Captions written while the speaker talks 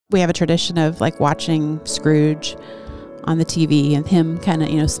we have a tradition of like watching Scrooge on the TV and him kind of,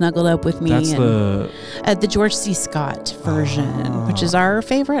 you know, snuggled up with me. That's and the George C. Scott version, which is our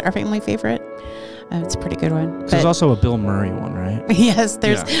favorite, our family favorite. It's a pretty good one. There's also a Bill Murray one, right? Yes,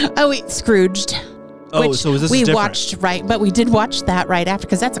 there's. Yeah. Oh, wait, Scrooged. Oh, so is this we different? watched right, but we did watch that right after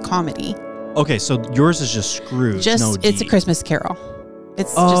because that's a comedy. Okay, so yours is just Scrooge. No D. It's a Christmas Carol.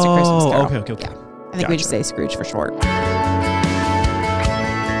 It's just a Christmas Carol. Okay. Yeah, I think we just say Scrooge for short.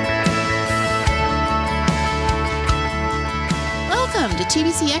 Welcome to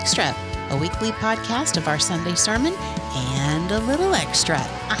TBC Extra, a weekly podcast of our Sunday sermon and a little extra.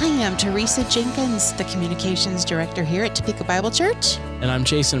 I am Teresa Jenkins, the communications director here at Topeka Bible Church. And I'm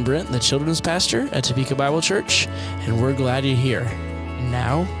Jason Brent, the children's pastor at Topeka Bible Church, and we're glad you're here.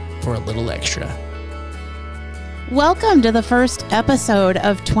 Now for a little extra. Welcome to the first episode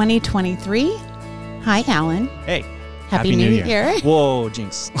of 2023. Hi, Alan. Hey. Happy New Year. Whoa,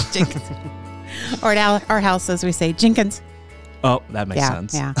 jinx. Jinx. Or at our house, as we say, Jenkins. Oh, that makes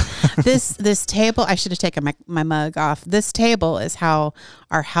sense. Yeah. This table, I should have taken my mug off. This table is how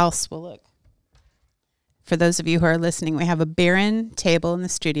our house will look. For those of you who are listening, we have a barren table in the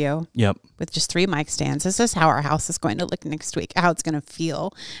studio. Yep. With just 3 mic stands. This is how our house is going to look next week, how it's going to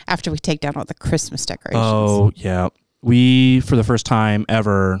feel after we take down all the Christmas decorations. Oh, yeah. We, for the first time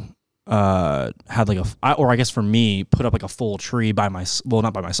ever, had like I guess for me, put up like a full tree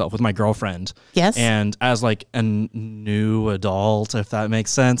not by myself, with my girlfriend. Yes. And as like a new adult, if that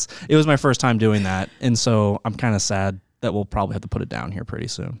makes sense, it was my first time doing that. And so I'm kind of sad that we'll probably have to put it down here pretty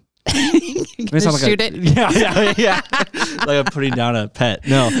soon. Shoot it. Yeah. Like I'm putting down a pet.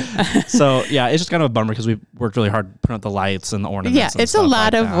 No. So yeah, it's just kind of a bummer because we worked really hard putting out the lights and the ornaments. Yeah, it's a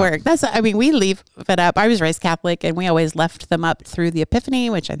lot of work. We leave it up. I was raised Catholic and we always left them up through the Epiphany,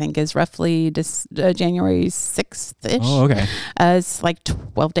 which I think is roughly January 6th-ish. Oh, okay. It's like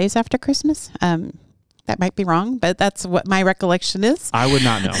 12 days after Christmas. That might be wrong, but that's what my recollection is. I would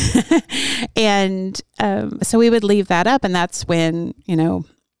not know. And so we would leave that up, and that's when, you know,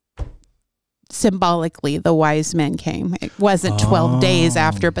 symbolically the wise men came. It wasn't 12 days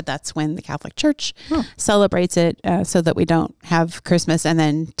after, but that's when the Catholic Church celebrates it, so that we don't have Christmas, and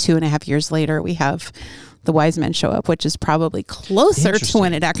then 2.5 years later we have the wise men show up, which is probably closer to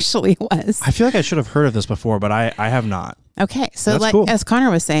when it actually was. I feel like I should have heard of this before, but I have not. Okay, so that's like cool. As Connor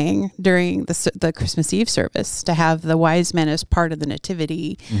was saying during the Christmas Eve service, to have the wise men as part of the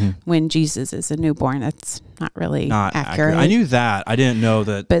nativity when Jesus is a newborn, that's not really accurate. I knew that. I didn't know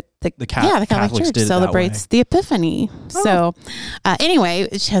that. But the Catholic Church celebrates the Epiphany. Oh. So anyway,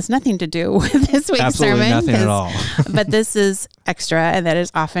 it has nothing to do with this week's Absolutely sermon. Nothing at all. But this is extra, and that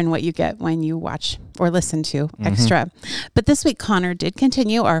is often what you get when you watch or listen to extra. But this week, Connor did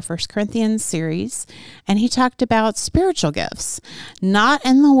continue our 1 Corinthians series, and he talked about spiritual gifts, not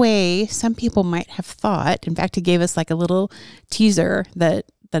in the way some people might have thought. In fact, he gave us like a little teaser that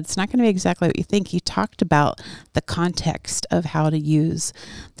it's not going to be exactly what you think. He talked about the context of how to use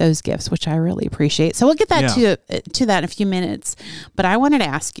those gifts, which I really appreciate. So we'll get that to that in a few minutes. But I wanted to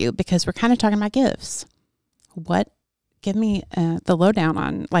ask you, because we're kind of talking about gifts. Give me the lowdown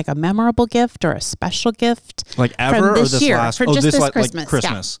on like a memorable gift or a special gift, like ever, from this or this year, last, for just this Christmas. Like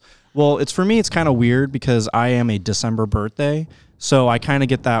Christmas. Yeah. Well, it's kind of weird because I am a December birthday, so I kind of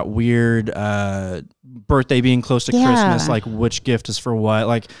get that weird birthday being close to Christmas, like which gift is for what.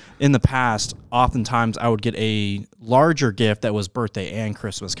 Like in the past, oftentimes I would get a larger gift that was birthday and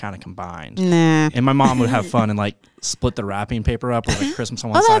Christmas kind of combined. Nah. And my mom would have fun and like split the wrapping paper up with like Christmas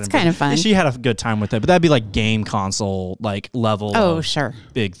on one side. Oh, that's kind of fun. She had a good time with it, but that'd be like game console like level. Oh, sure.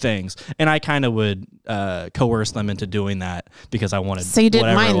 Big things. And I kind of would coerce them into doing that because I wanted. So you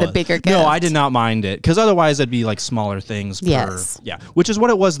didn't mind the bigger gift? No, I did not mind it, because otherwise it'd be like smaller things. Which is what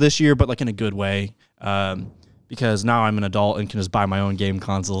it was this year, but like in a good way. Because now I'm an adult and can just buy my own game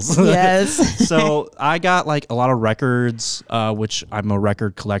consoles. Yes. So I got like a lot of records, which I'm a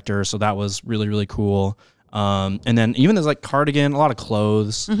record collector, so that was really, really cool. And then even there's like cardigan, a lot of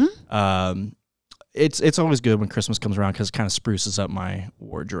clothes. It's always good when Christmas comes around because it kind of spruces up my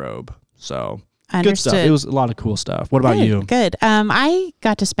wardrobe. So good stuff. It was a lot of cool stuff. What about you? Good. I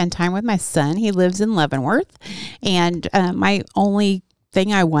got to spend time with my son. He lives in Leavenworth, and my only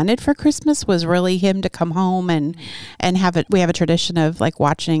thing I wanted for Christmas was really him to come home and have it. We have a tradition of like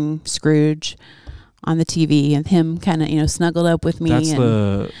watching Scrooge on the TV and him kind of, you know, snuggled up with me. That's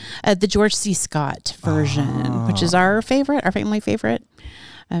the George C. Scott version, which is our favorite, our family favorite.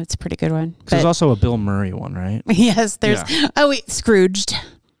 It's a pretty good one. There's also a Bill Murray one, right? Yes, there's. Yeah. Oh, wait, Scrooged.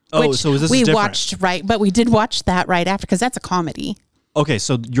 Oh, so is this we different? watched right, but we did watch that right after because that's a comedy. Okay,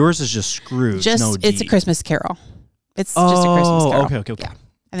 so yours is just Scrooge. It's a Christmas Carol. It's just a Christmas Carol. Okay. Yeah.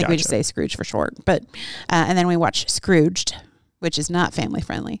 I think we just say Scrooge for short. But and then we watched Scrooged, which is not family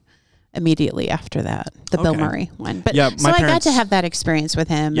friendly. Immediately after that, the Bill Murray one. But so I got to have that experience with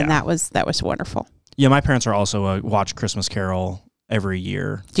him, and that was wonderful. Yeah, my parents are also watch Christmas Carol every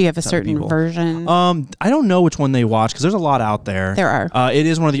year. Do you have a certain version? I don't know which one they watch because there's a lot out there. There are. It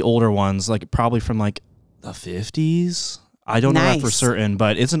is one of the older ones, like probably from like the 50s. I don't know that for certain,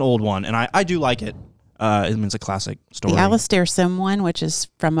 but it's an old one, and I do like it. It's a classic story. The Alastair Sim one, which is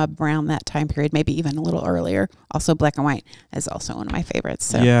from around that time period, maybe even a little earlier, also black and white, is also one of my favorites.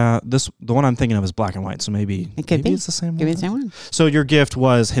 So. Yeah, the one I'm thinking of is black and white, so maybe it's the same one. Maybe the same one. So your gift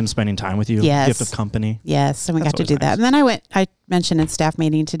was him spending time with you? Yes. Gift of company? Yes, and we got to do that. And then I mentioned in staff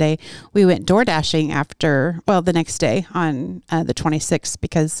meeting today, we went door dashing the next day on the 26th,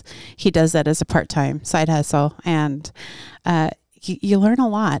 because he does that as a part-time side hustle. And you learn a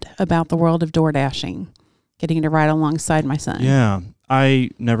lot about the world of door dashing, getting to ride alongside my son. Yeah. I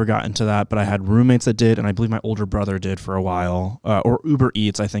never got into that, but I had roommates that did, and I believe my older brother did for a while. Or Uber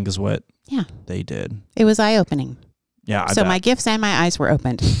Eats, I think, is what they did. It was eye-opening. Yeah, So my gifts and my eyes were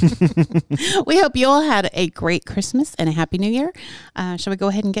opened. We hope you all had a great Christmas and a Happy New Year. Shall we go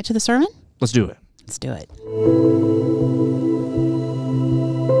ahead and get to the sermon? Let's do it. Let's do it.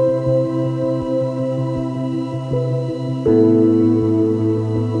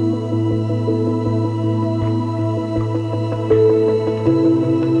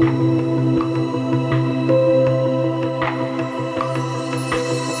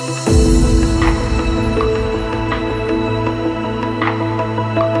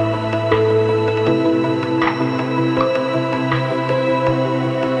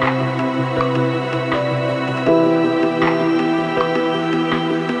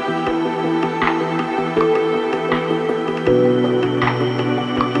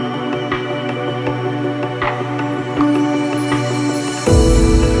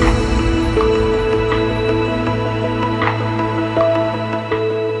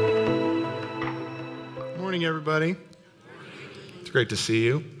 Great to see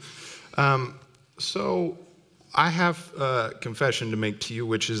you. So I have a confession to make to you,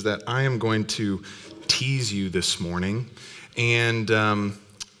 which is that I am going to tease you this morning. And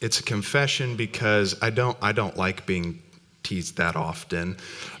it's a confession because I don't like being teased that often.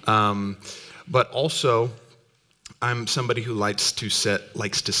 But also, I'm somebody who likes to set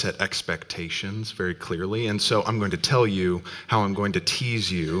expectations very clearly, and so I'm going to tell you how I'm going to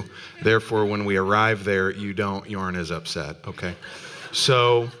tease you. Therefore, when we arrive there, you aren't as upset. Okay?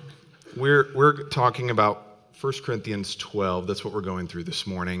 So we're talking about 1 Corinthians 12. That's what we're going through this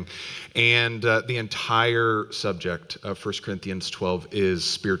morning, and the entire subject of 1 Corinthians 12 is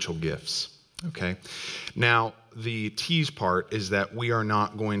spiritual gifts. Okay? Now, the tease part is that we are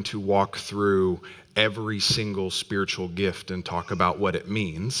not going to walk through every single spiritual gift and talk about what it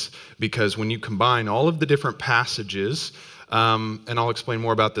means, because when you combine all of the different passages, and I'll explain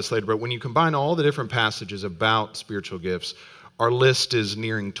more about this later, but when you combine all the different passages about spiritual gifts, our list is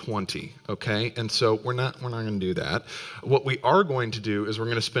nearing 20, okay? And so we're not going to do that. What we are going to do is we're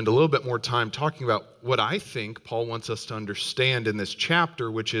going to spend a little bit more time talking about what I think Paul wants us to understand in this chapter,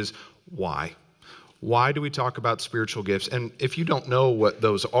 which is why. Why do we talk about spiritual gifts? And if you don't know what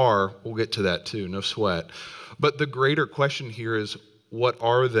those are, we'll get to that too, no sweat. But the greater question here is, what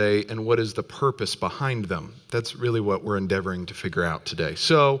are they and what is the purpose behind them? That's really what we're endeavoring to figure out today.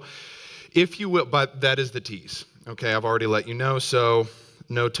 So, if you will, but that is the tease. Okay, I've already let you know, so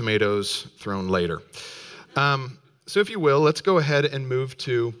no tomatoes thrown later. So if you will, let's go ahead and move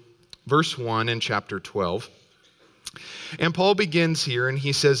to verse 1 in chapter 12. And Paul begins here, and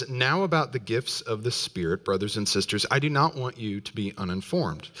he says, "Now about the gifts of the Spirit, brothers and sisters, I do not want you to be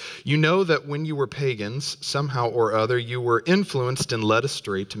uninformed. You know that when you were pagans, somehow or other, you were influenced and led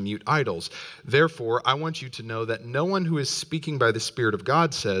astray to mute idols. Therefore, I want you to know that no one who is speaking by the Spirit of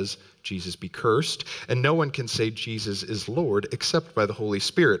God says, 'Jesus be cursed,' and no one can say Jesus is Lord except by the Holy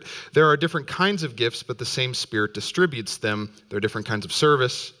Spirit. There are different kinds of gifts, but the same Spirit distributes them. There are different kinds of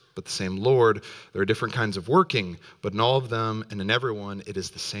service, but the same Lord. There are different kinds of working, but in all of them and in everyone, it is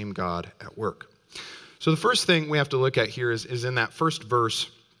the same God at work." So the first thing we have to look at here is in that first verse,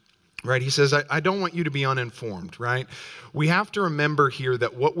 right? He says, I don't want you to be uninformed, right? We have to remember here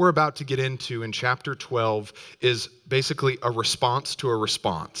that what we're about to get into in chapter 12 is basically a response to a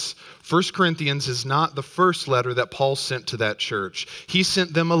response. 1 Corinthians is not the first letter that Paul sent to that church. He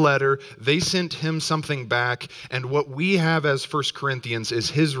sent them a letter, they sent him something back, and what we have as 1 Corinthians is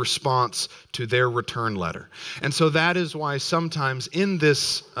his response to their return letter. And so that is why sometimes in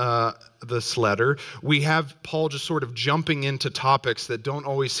this letter, we have Paul just sort of jumping into topics that don't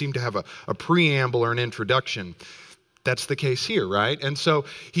always seem to have a preamble or an introduction. That's the case here, right? And so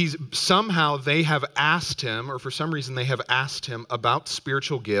somehow they have asked him, or for some reason they have asked him about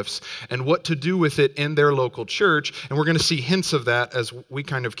spiritual gifts and what to do with it in their local church. And we're going to see hints of that as we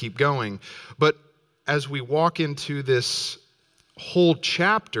kind of keep going. But as we walk into this whole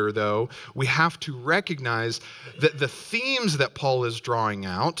chapter, though, we have to recognize that the themes that Paul is drawing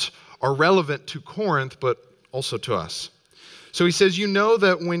out are relevant to Corinth, but also to us. So he says, you know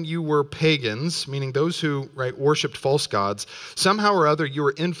that when you were pagans, meaning those who, right, worshipped false gods, somehow or other you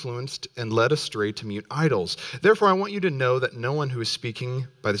were influenced and led astray to mute idols. Therefore, I want you to know that no one who is speaking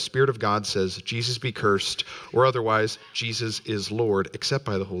by the Spirit of God says, Jesus be cursed, or otherwise, Jesus is Lord, except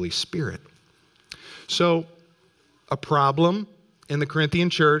by the Holy Spirit. So, a problem in the Corinthian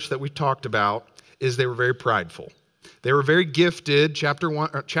church that we talked about is they were very prideful. They were very gifted. Chapter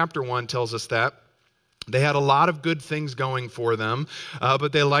 1 tells us that. They had a lot of good things going for them,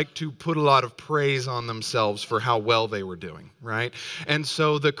 but they liked to put a lot of praise on themselves for how well they were doing, right? And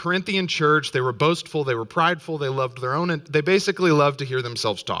so the Corinthian church, they were boastful, they were prideful, they loved their own, and they basically loved to hear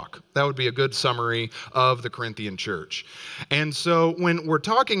themselves talk. That would be a good summary of the Corinthian church. And so when we're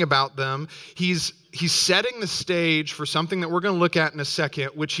talking about them, he's setting the stage for something that we're going to look at in a second,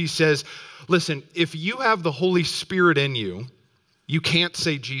 which he says, listen, if you have the Holy Spirit in you, you can't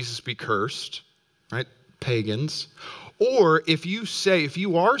say Jesus be cursed, right? Pagans. Or if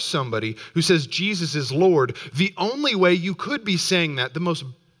you are somebody who says Jesus is Lord, the only way you could be saying that, the most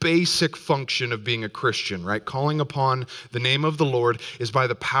basic function of being a Christian, right? Calling upon the name of the Lord is by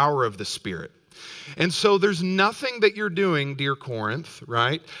the power of the Spirit. And so there's nothing that you're doing, dear Corinth,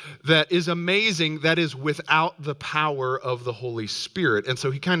 right, that is amazing that is without the power of the Holy Spirit. And so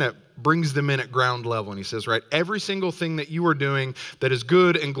he kind of brings them in at ground level and he says, right, every single thing that you are doing that is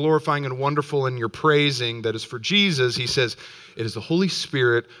good and glorifying and wonderful and you're praising that is for Jesus, he says, it is the Holy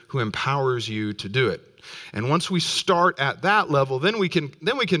Spirit who empowers you to do it. And once we start at that level, then we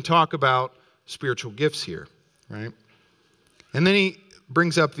can talk about spiritual gifts here, right? And then he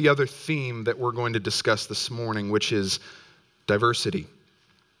brings up the other theme that we're going to discuss this morning, which is diversity.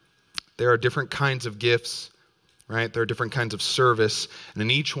 There are different kinds of gifts, right? There are different kinds of service, and in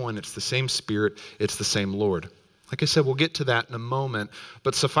each one, it's the same Spirit, it's the same Lord. Like I said, we'll get to that in a moment,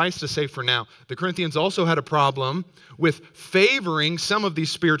 but suffice to say for now, the Corinthians also had a problem with favoring some of these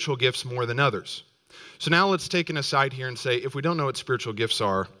spiritual gifts more than others. So now let's take an aside here and say, if we don't know what spiritual gifts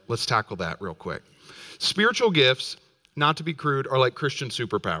are, let's tackle that real quick. Spiritual gifts, not to be crude, are like Christian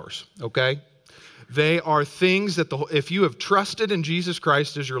superpowers, okay? They are things that if you have trusted in Jesus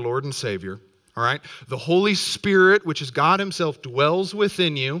Christ as your Lord and Savior, all right, the Holy Spirit, which is God himself, dwells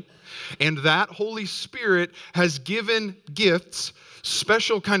within you, and that Holy Spirit has given gifts,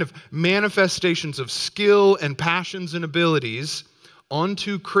 special kind of manifestations of skill and passions and abilities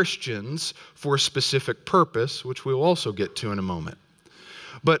onto Christians for a specific purpose, which we'll also get to in a moment.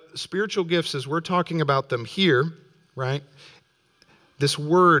 But spiritual gifts, as we're talking about them here, right? This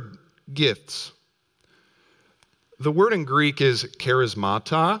word gifts. The word in Greek is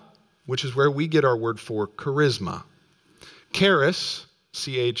charismata, which is where we get our word for charisma. Charis,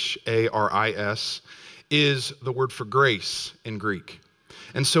 C-H-A-R-I-S, is the word for grace in Greek.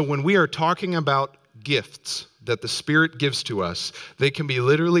 And so when we are talking about gifts that the Spirit gives to us, they can be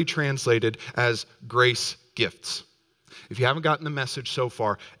literally translated as grace gifts. If you haven't gotten the message so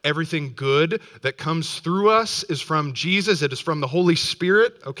far, everything good that comes through us is from Jesus. It is from the Holy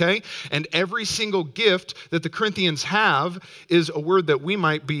Spirit, okay? And every single gift that the Corinthians have is a word that we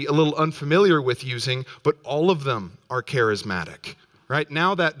might be a little unfamiliar with using, but all of them are charismatic, right?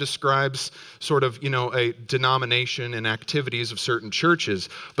 Now that describes sort of, a denomination and activities of certain churches,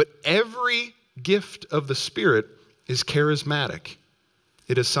 but every gift of the Spirit is charismatic.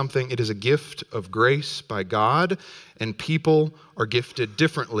 It is a gift of grace by God, and people are gifted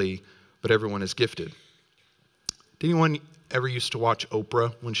differently, but everyone is gifted. Did anyone ever used to watch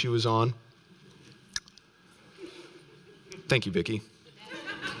Oprah when she was on? Thank you, Vicki.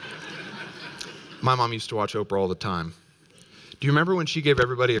 My mom used to watch Oprah all the time. Do you remember when she gave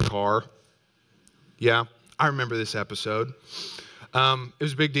everybody a car? Yeah, I remember this episode. It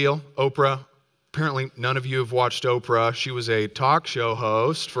was a big deal. Oprah. Apparently, none of you have watched Oprah. She was a talk show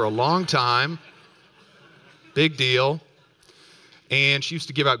host for a long time. Big deal. And she used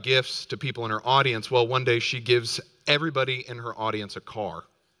to give out gifts to people in her audience. Well, one day she gives everybody in her audience a car,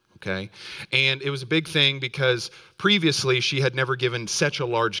 okay? And it was a big thing because previously she had never given such a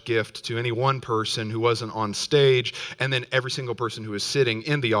large gift to any one person who wasn't on stage, and then every single person who was sitting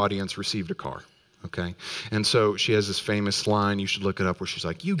in the audience received a car. Okay, and so she has this famous line, you should look it up, where she's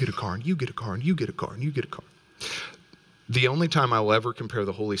like, you get a car, and you get a car, and you get a car, and you get a car. The only time I will ever compare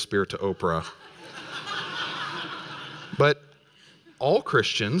the Holy Spirit to Oprah But all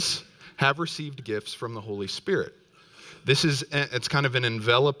Christians have received gifts from the Holy Spirit. It's kind of an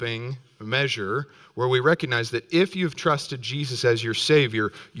enveloping measure where we recognize that if you've trusted Jesus as your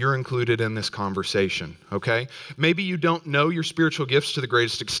Savior, you're included in this conversation, okay? Maybe you don't know your spiritual gifts to the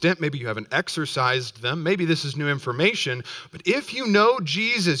greatest extent. Maybe you haven't exercised them. Maybe this is new information. But if you know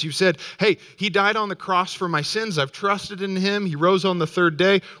Jesus, you said, hey, he died on the cross for my sins. I've trusted in him. He rose on the third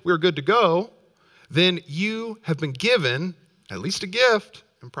day. We're good to go. Then you have been given at least a gift,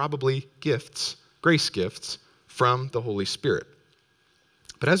 and probably gifts, grace gifts, from the Holy Spirit.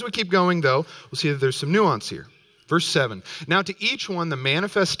 But as we keep going, though, we'll see that there's some nuance here. Verse 7, now to each one the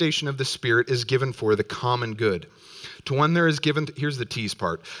manifestation of the Spirit is given for the common good. To one there is given, here's the tease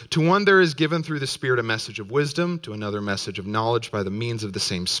part, to one there is given through the Spirit a message of wisdom, to another message of knowledge by the means of the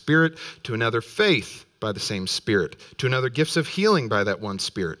same Spirit, to another faith by the same Spirit, to another gifts of healing by that one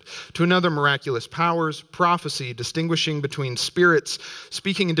Spirit, to another miraculous powers, prophecy, distinguishing between spirits,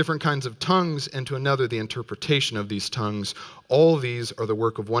 speaking in different kinds of tongues, and to another the interpretation of these tongues. All these are the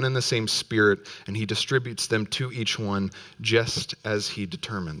work of one and the same Spirit, and he distributes them to each one just as he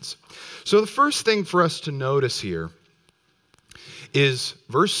determines. So the first thing for us to notice here is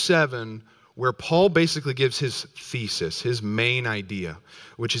verse 7, where Paul basically gives his thesis, his main idea,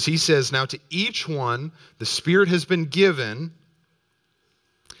 which is he says, now to each one the Spirit has been given,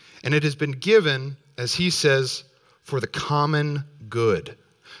 and it has been given, as he says, for the common good.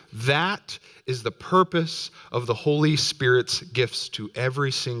 That is the purpose of the Holy Spirit's gifts to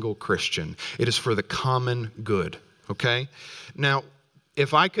every single Christian. It is for the common good, okay? Now,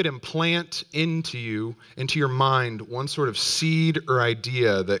 if I could implant into your mind, one sort of seed or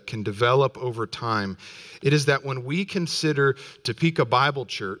idea that can develop over time, it is that when we consider Topeka Bible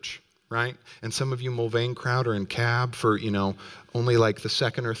Church, right? And some of you Mulvane crowd are in cab for, only like the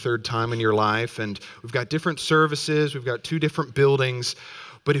second or third time in your life. And we've got different services. We've got 2 different buildings.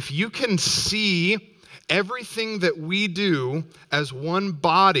 But if you can see everything that we do as one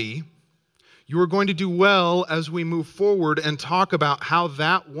body, you are going to do well as we move forward and talk about how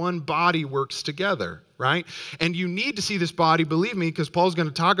that one body works together, right? And you need to see this body, believe me, because Paul's going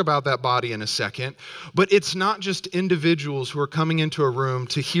to talk about that body in a second. But it's not just individuals who are coming into a room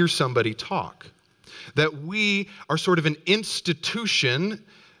to hear somebody talk. That we are sort of an institution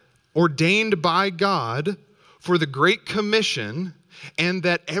ordained by God for the Great Commission, and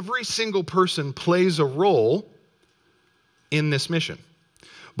that every single person plays a role in this mission.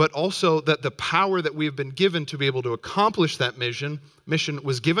 But also that the power that we have been given to be able to accomplish that mission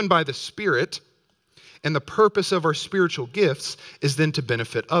was given by the Spirit, and the purpose of our spiritual gifts is then to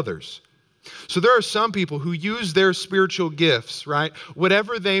benefit others. So there are some people who use their spiritual gifts, right,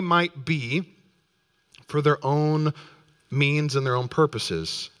 whatever they might be, for their own means and their own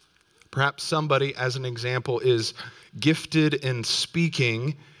purposes. Perhaps somebody, as an example, is gifted in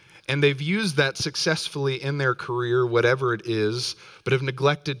speaking, and they've used that successfully in their career, whatever it is, but have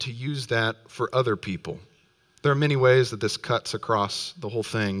neglected to use that for other people. There are many ways that this cuts across the whole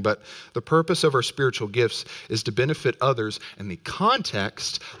thing, but the purpose of our spiritual gifts is to benefit others, and the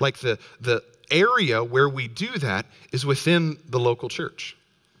context, like the area where we do that, is within the local church.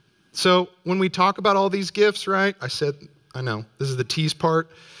 So when we talk about all these gifts, right, I know, this is the tease part.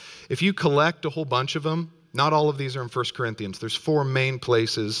 If you collect a whole bunch of them, not all of these are in 1 Corinthians. There's 4 main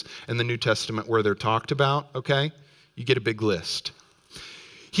places in the New Testament where they're talked about, okay? You get a big list.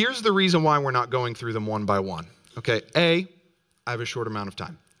 Here's the reason why we're not going through them one by one, okay? A, I have a short amount of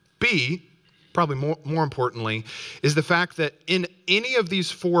time. B, probably more importantly, is the fact that in any of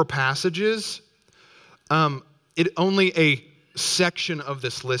these 4 passages, only a section of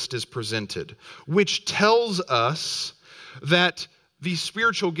this list is presented, which tells us that these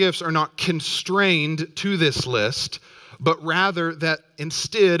spiritual gifts are not constrained to this list, but rather that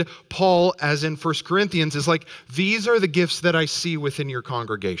instead, Paul, as in 1 Corinthians, is like, these are the gifts that I see within your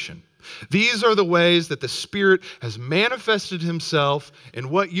congregation. These are the ways that the Spirit has manifested himself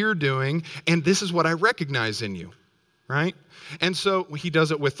in what you're doing, and this is what I recognize in you, right? And so he does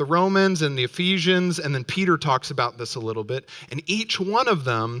it with the Romans and the Ephesians, and then Peter talks about this a little bit, and each one of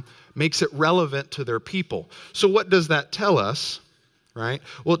them makes it relevant to their people. So what does that tell us, right?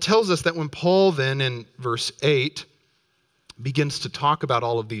 Well, it tells us that when Paul then in verse 8 begins to talk about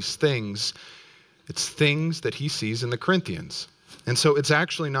all of these things, it's things that he sees in the Corinthians. And so it's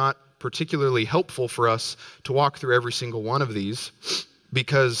actually not particularly helpful for us to walk through every single one of these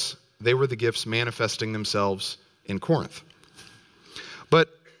because they were the gifts manifesting themselves in Corinth. But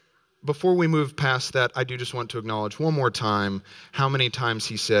before we move past that, I do just want to acknowledge one more time how many times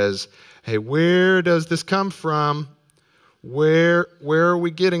he says, hey, where does this come from? Where are we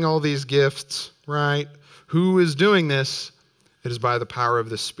getting all these gifts, right? Who is doing this? It is by the power of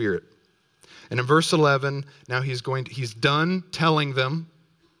the Spirit. And in verse 11, now he's done telling them,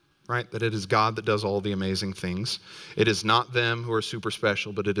 right, that it is God that does all the amazing things. It is not them who are super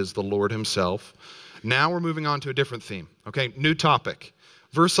special, but it is the Lord himself. Now we're moving on to a different theme. Okay, new topic.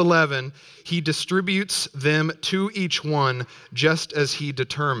 Verse 11, he distributes them to each one just as he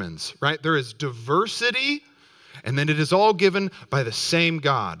determines, right? There is diversity, and then it is all given by the same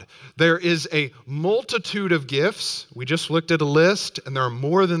God. There is a multitude of gifts. We just looked at a list, and there are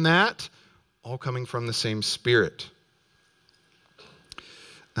more than that, all coming from the same Spirit.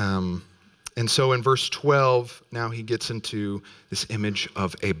 And so in verse 12, now he gets into this image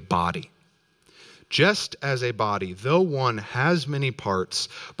of a body. Just as a body, though one has many parts,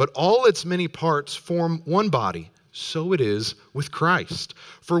 but all its many parts form one body, so it is with Christ.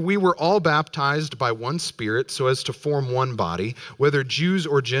 For we were all baptized by one Spirit so as to form one body, whether Jews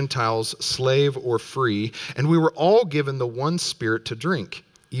or Gentiles, slave or free, and we were all given the one Spirit to drink.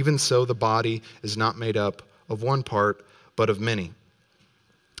 Even so, the body is not made up of one part, but of many.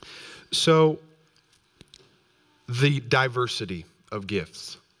 So, the diversity of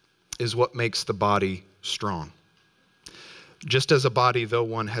gifts is what makes the body strong. Just as a body, though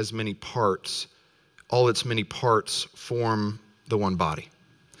one has many parts, all its many parts form the one body.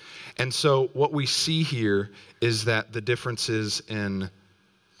 And so what we see here is that the differences in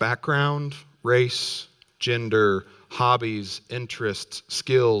background, race, gender, hobbies, interests,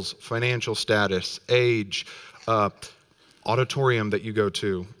 skills, financial status, age, auditorium that you go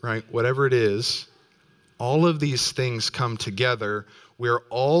to, right? Whatever it is, all of these things come together. We're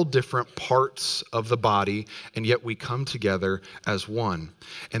all different parts of the body, and yet we come together as one.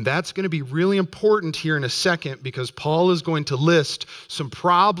 And that's going to be really important here in a second, because Paul is going to list some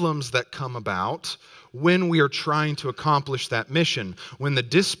problems that come about when we are trying to accomplish that mission. When the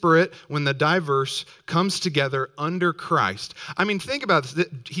disparate, when the diverse comes together under Christ. I mean, think about this.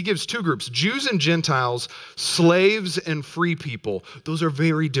 He gives two groups, Jews and Gentiles, slaves and free people. Those are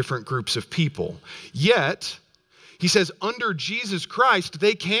very different groups of people. Yet, he says, under Jesus Christ,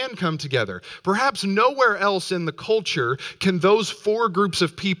 they can come together. Perhaps nowhere else in the culture can those four groups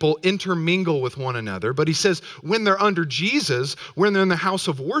of people intermingle with one another. But he says, when they're under Jesus, when they're in the house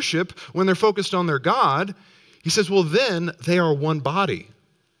of worship, when they're focused on their God, he says, well, then they are one body.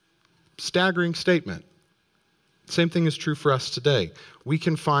 Staggering statement. Same thing is true for us today. We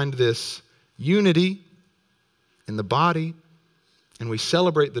can find this unity in the body, and we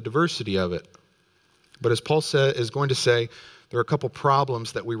celebrate the diversity of it. But as Paul is going to say, there are a couple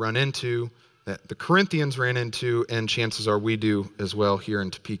problems that we run into, that the Corinthians ran into, and chances are we do as well here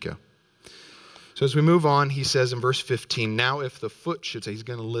in Topeka. So as we move on, he says in verse 15, now if the foot should say, he's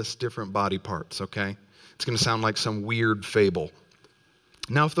going to list different body parts, okay? It's going to sound like some weird fable.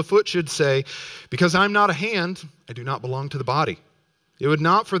 Now if the foot should say, because I'm not a hand, I do not belong to the body, it would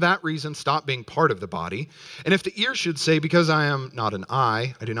not for that reason stop being part of the body. And if the ear should say, because I am not an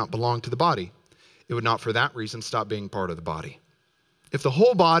eye, I do not belong to the body, it would not for that reason stop being part of the body. If the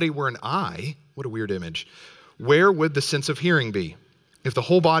whole body were an eye, what a weird image, where would the sense of hearing be? If the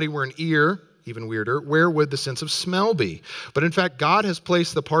whole body were an ear, even weirder, where would the sense of smell be? But in fact, God has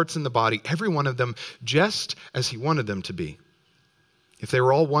placed the parts in the body, every one of them, just as he wanted them to be. If they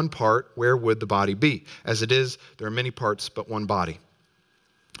were all one part, where would the body be? As it is, there are many parts, but one body.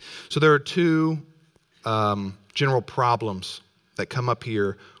 So there are two general problems that come up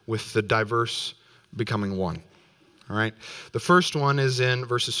here with the diverse becoming one. All right. The first one is in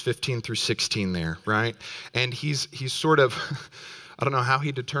verses 15 through 16 there, right? And he's sort of, I don't know how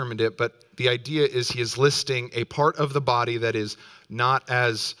he determined it, but the idea is he is listing a part of the body that is not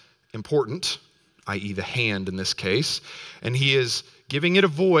as important, i.e. the hand in this case, and he is giving it a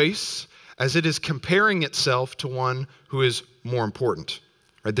voice as it is comparing itself to one who is more important.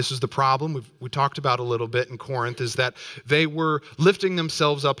 Right, this is the problem we talked about a little bit in Corinth, is that they were lifting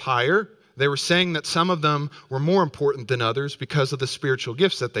themselves up higher. They were saying that some of them were more important than others because of the spiritual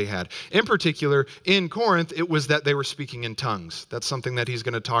gifts that they had. In particular, in Corinth, it was that they were speaking in tongues. That's something that he's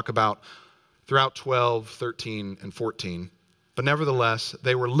going to talk about throughout 12, 13, and 14. But nevertheless,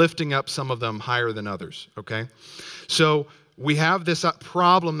 they were lifting up some of them higher than others, okay? So we have this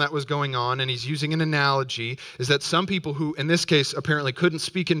problem that was going on, and he's using an analogy, is that some people who, in this case, apparently couldn't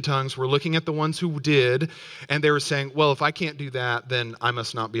speak in tongues were looking at the ones who did, and they were saying, well, if I can't do that, then I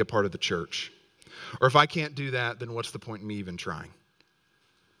must not be a part of the church. Or if I can't do that, then what's the point in me even trying?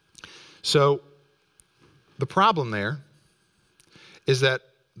 So the problem there is that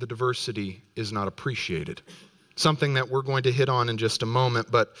the diversity is not appreciated. Something that we're going to hit on in just a moment,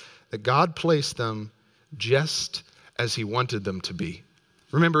 but that God placed them just as he wanted them to be.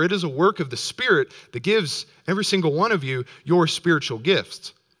 Remember, it is a work of the Spirit that gives every single one of you your spiritual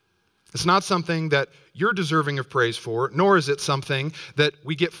gifts. It's not something that you're deserving of praise for, nor is it something that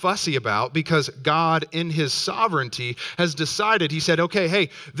we get fussy about, because God, in his sovereignty, has decided, he said, okay, hey,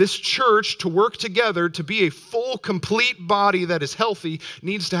 this church, to work together, to be a full, complete body that is healthy,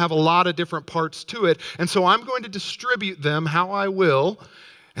 needs to have a lot of different parts to it. And so I'm going to distribute them how I will,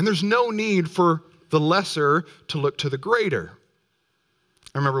 and there's no need for the lesser to look to the greater.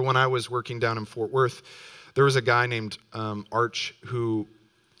 I remember when I was working down in Fort Worth, there was a guy named Arch who,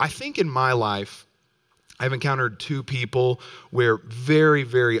 I think in my life, I've encountered two people where very,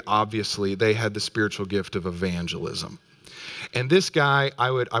 very obviously they had the spiritual gift of evangelism. And this guy,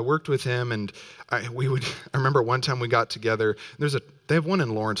 I worked with him, and I remember one time we got together. They have one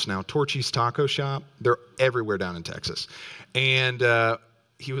in Lawrence now, Torchy's Taco Shop. They're everywhere down in Texas. And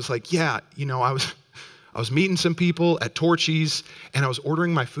he was like, yeah, I was meeting some people at Torchy's, and I was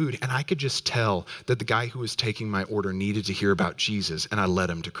ordering my food, and I could just tell that the guy who was taking my order needed to hear about Jesus, and I led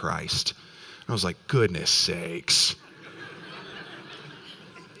him to Christ. And I was like, goodness sakes.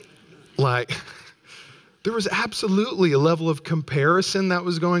 Like, there was absolutely a level of comparison that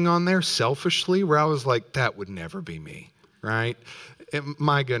was going on there selfishly, where I was like, that would never be me, right?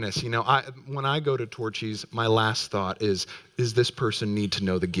 My goodness, when I go to Torchy's, my last thought is this person need to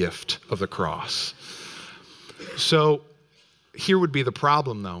know the gift of the cross? So here would be the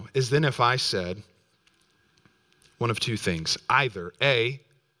problem, though, is then if I said one of two things. Either A,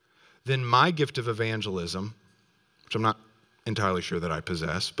 then my gift of evangelism, which I'm not entirely sure that I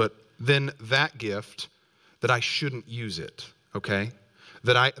possess, but then that gift, that I shouldn't use it, okay?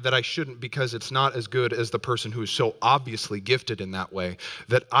 That I shouldn't, because it's not as good as the person who is so obviously gifted in that way,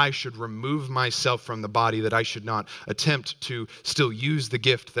 that I should remove myself from the body, that I should not attempt to still use the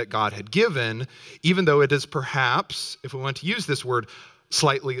gift that God had given, even though it is perhaps, if we want to use this word,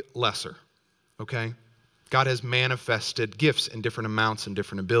 slightly lesser, okay? God has manifested gifts in different amounts and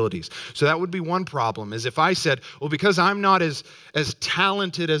different abilities. So that would be one problem, is if I said, well, because I'm not as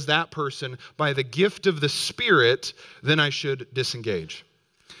talented as that person by the gift of the Spirit, then I should disengage.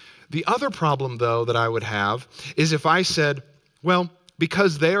 The other problem, though, that I would have is if I said, well,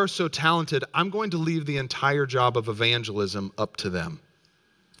 because they are so talented, I'm going to leave the entire job of evangelism up to them.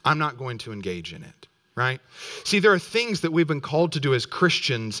 I'm not going to engage in it, right? See, there are things that we've been called to do as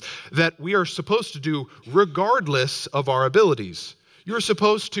Christians that we are supposed to do regardless of our abilities. You're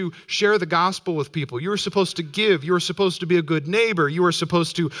supposed to share the gospel with people. You're supposed to give. You're supposed to be a good neighbor. You are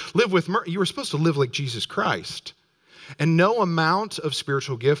supposed to live with mercy. You are supposed to live like Jesus Christ. And no amount of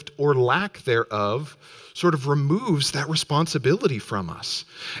spiritual gift or lack thereof sort of removes that responsibility from us.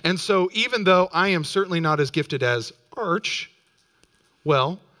 And so even though I am certainly not as gifted as Arch,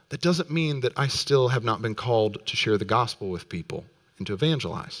 well, that doesn't mean that I still have not been called to share the gospel with people and to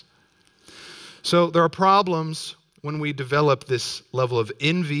evangelize. So there are problems when we develop this level of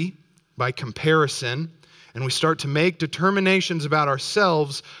envy by comparison, and we start to make determinations about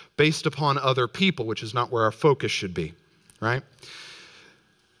ourselves based upon other people, which is not where our focus should be, right?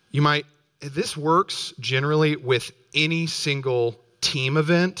 This works generally with any single team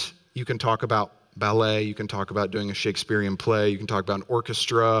event. You can talk about ballet, you can talk about doing a Shakespearean play, you can talk about an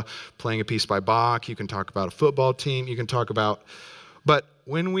orchestra, playing a piece by Bach, you can talk about a football team, you can talk about, but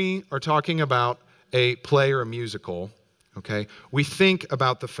when we are talking about a play or a musical, okay, we think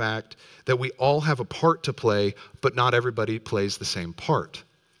about the fact that we all have a part to play, but not everybody plays the same part.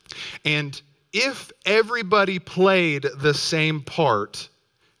 And if everybody played the same part,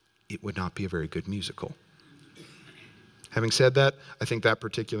 it would not be a very good musical. Having said that, I think that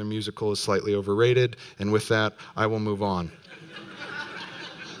particular musical is slightly overrated, and with that, I will move on.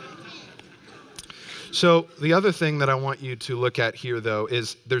 So the other thing that I want you to look at here, though,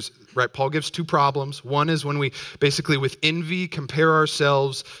 is Paul gives two problems. One is when we basically with envy compare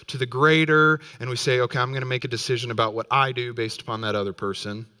ourselves to the greater, and we say, okay, I'm going to make a decision about what I do based upon that other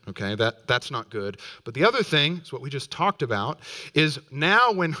person. Okay, that's not good. But the other thing is what we just talked about, is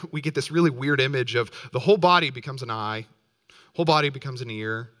now when we get this really weird image of the whole body becomes an eye, whole body becomes an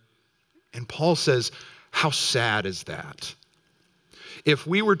ear, and Paul says, how sad is that? If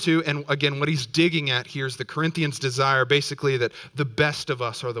we were to, and again, what he's digging at here is the Corinthians' desire, basically, that the best of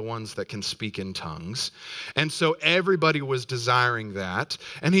us are the ones that can speak in tongues. And so everybody was desiring that.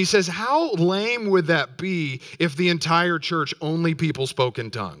 And he says, how lame would that be if the entire church, only people spoke in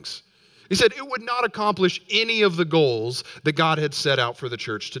tongues? He said it would not accomplish any of the goals that God had set out for the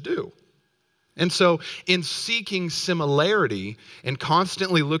church to do. And so in seeking similarity and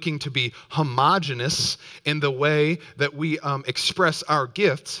constantly looking to be homogeneous in the way that we express our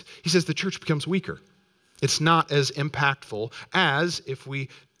gifts, he says the church becomes weaker. It's not as impactful as if we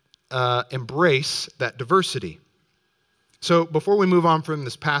embrace that diversity. So before we move on from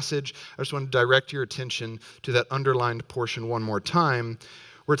this passage, I just want to direct your attention to that underlined portion one more time,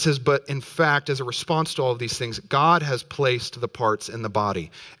 where it says, but in fact, as a response to all of these things, God has placed the parts in the body,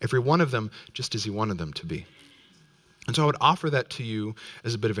 every one of them just as he wanted them to be. And so I would offer that to you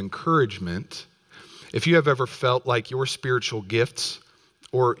as a bit of encouragement. If you have ever felt like your spiritual gifts,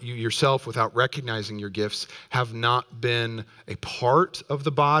 or you yourself, without recognizing your gifts, have not been a part of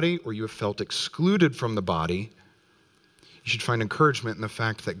the body, or you have felt excluded from the body, you should find encouragement in the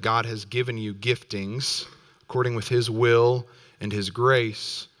fact that God has given you giftings according with his will and his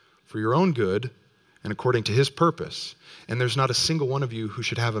grace for your own good and according to his purpose. And there's not a single one of you who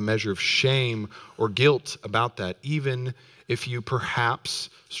should have a measure of shame or guilt about that, even if you perhaps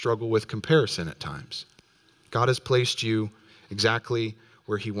struggle with comparison at times. God has placed you exactly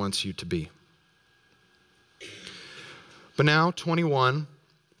where he wants you to be. But now, 21,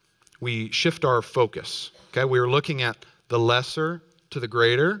 we shift our focus. Okay, we were looking at the lesser to the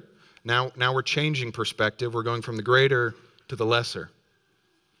greater. Now we're changing perspective. We're going from the greater to the lesser.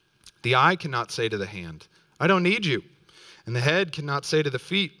 The eye cannot say to the hand, I don't need you. And the head cannot say to the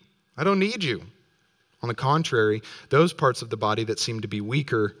feet, I don't need you. On the contrary, those parts of the body that seem to be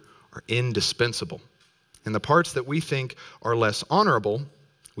weaker are indispensable. And the parts that we think are less honorable,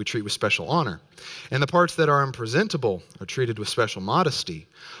 we treat with special honor. And the parts that are unpresentable are treated with special modesty.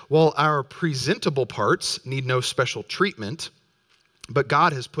 While our presentable parts need no special treatment, but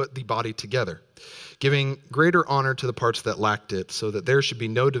God has put the body together, giving greater honor to the parts that lacked it, so that there should be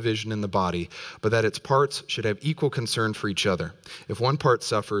no division in the body, but that its parts should have equal concern for each other. If one part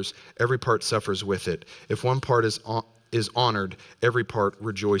suffers, every part suffers with it. If one part is honored, every part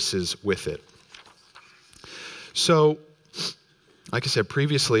rejoices with it. So, like I said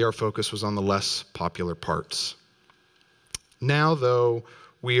previously, our focus was on the less popular parts. Now, though,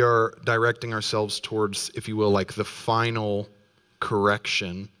 we are directing ourselves towards, if you will, like the final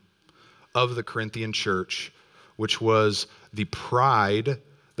correction of the Corinthian church, which was the pride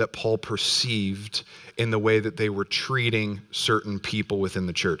that Paul perceived in the way that they were treating certain people within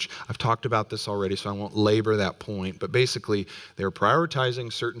the church. I've talked about this already, so I won't labor that point, but basically they were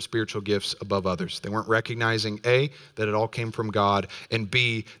prioritizing certain spiritual gifts above others. They weren't recognizing A, that it all came from God, and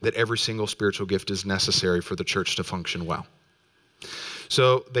B, that every single spiritual gift is necessary for the church to function well.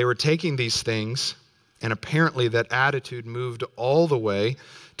 So they were taking these things, and apparently that attitude moved all the way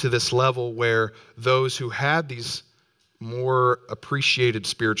to this level where those who had these more appreciated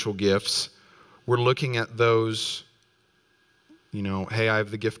spiritual gifts were looking at those, hey, I have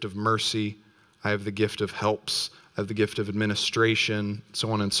the gift of mercy, I have the gift of helps, I have the gift of administration,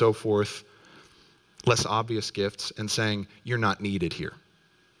 so on and so forth, less obvious gifts, and saying, you're not needed here.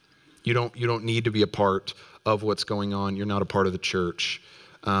 You don't need to be a part of what's going on. You're not a part of the church.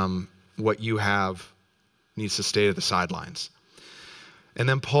 What you have needs to stay to the sidelines. And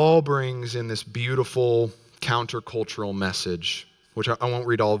then Paul brings in this beautiful countercultural message, which I won't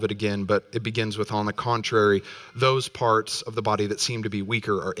read all of it again, but it begins with, on the contrary, those parts of the body that seem to be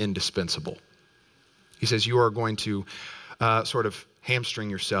weaker are indispensable. He says you are going to sort of hamstring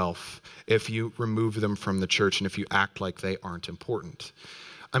yourself if you remove them from the church and if you act like they aren't important.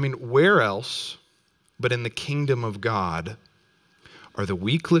 I mean, where else but in the kingdom of God are the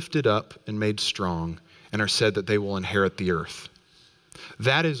weak lifted up and made strong and are said that they will inherit the earth?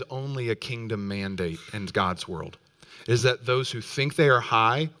 That is only a kingdom mandate in God's world, is that those who think they are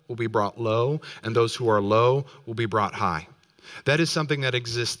high will be brought low, and those who are low will be brought high. That is something that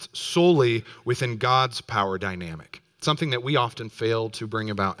exists solely within God's power dynamic, something that we often fail to bring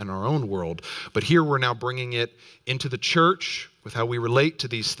about in our own world. But here we're now bringing it into the church with how we relate to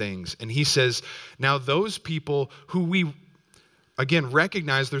these things. And he says, now those people who we again,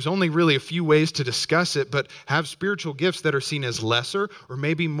 recognize there's only really a few ways to discuss it, but have spiritual gifts that are seen as lesser or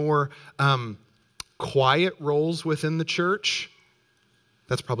maybe more quiet roles within the church.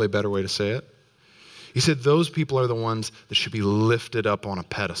 That's probably a better way to say it. He said those people are the ones that should be lifted up on a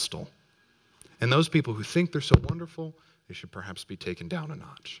pedestal. And those people who think they're so wonderful, they should perhaps be taken down a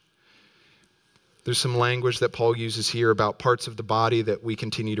notch. There's some language that Paul uses here about parts of the body that we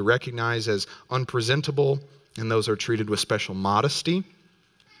continue to recognize as unpresentable, and those are treated with special modesty.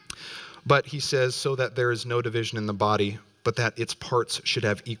 But he says, so that there is no division in the body, but that its parts should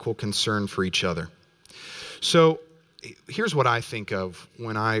have equal concern for each other. So here's what I think of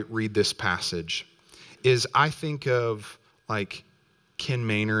when I read this passage, is I think of like Ken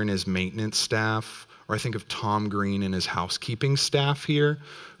Maynor and his maintenance staff, or I think of Tom Green and his housekeeping staff here,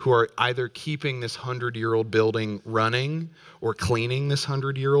 who are either keeping this 100-year-old building running or cleaning this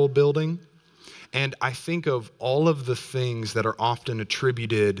 100-year-old building. And I think of all of the things that are often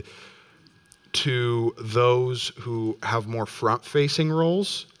attributed to those who have more front-facing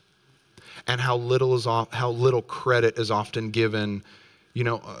roles, and how little credit is often given,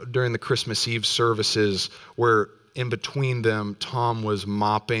 during the Christmas Eve services, where in between them, Tom was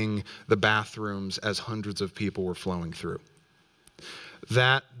mopping the bathrooms as hundreds of people were flowing through.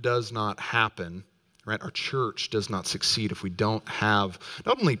 That does not happen, right? Our church does not succeed if we don't have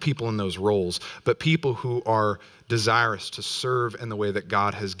not only people in those roles, but people who are desirous to serve in the way that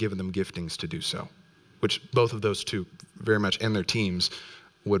God has given them giftings to do so, which both of those two very much, and their teams,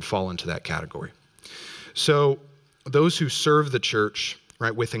 would fall into that category. So those who serve the church,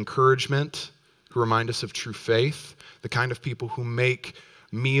 right, with encouragement, who remind us of true faith, the kind of people who make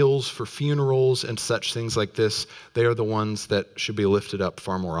meals for funerals and such things like this, they are the ones that should be lifted up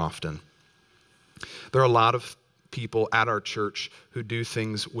far more often. There are a lot of people at our church who do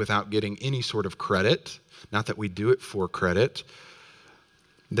things without getting any sort of credit. Not that we do it for credit.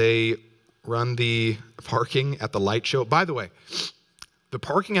 They run the parking at the light show. By the way, the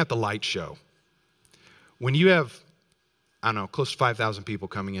parking at the light show, when you have, close to 5,000 people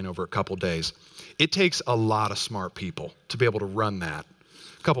coming in over a couple days, it takes a lot of smart people to be able to run that.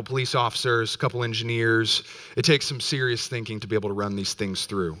 A couple police officers, a couple engineers. It takes some serious thinking to be able to run these things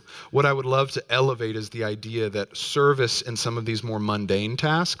through. What I would love to elevate is the idea that service in some of these more mundane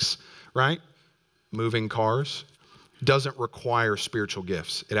tasks, right? Moving cars, doesn't require spiritual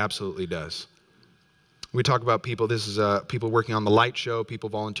gifts. It absolutely does. We talk about people, this is people working on the light show, people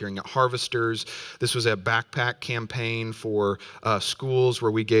volunteering at Harvesters. This was a backpack campaign for schools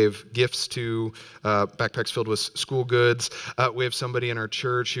where we gave gifts to backpacks filled with school goods. We have somebody in our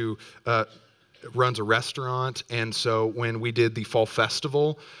church who runs a restaurant, and so when we did the fall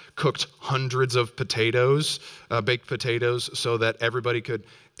festival, cooked hundreds of potatoes, baked potatoes, so that everybody could,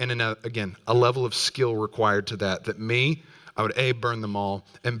 and again, a level of skill required to that I would A, burn them all,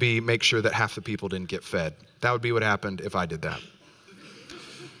 and B, make sure that half the people didn't get fed. That would be what happened if I did that.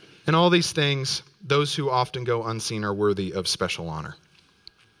 And all these things, those who often go unseen are worthy of special honor.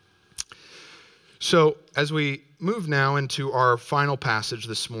 So as we move now into our final passage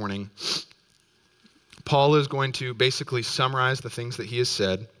this morning, Paul is going to basically summarize the things that he has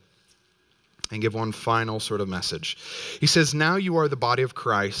said and give one final sort of message. He says, now you are the body of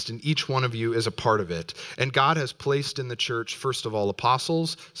Christ, and each one of you is a part of it. And God has placed in the church, first of all,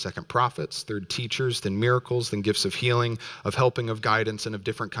 apostles, second prophets, third teachers, then miracles, then gifts of healing, of helping, of guidance, and of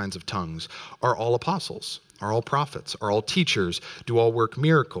different kinds of tongues. Are all apostles? Are all prophets? Are all teachers? Do all work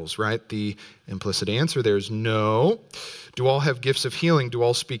miracles, right? The implicit answer there is no. Do all have gifts of healing? Do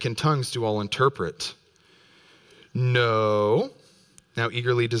all speak in tongues? Do all interpret? No. Now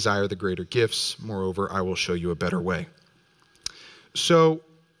eagerly desire the greater gifts. Moreover, I will show you a better way. So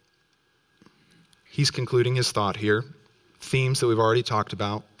he's concluding his thought here. Themes that we've already talked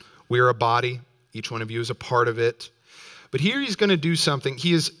about. We are a body. Each one of you is a part of it. But here he's going to do something.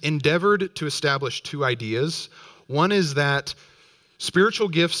 He has endeavored to establish two ideas. One is that spiritual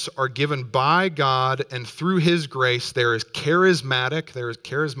gifts are given by God, and through his grace, there is charismatic, there is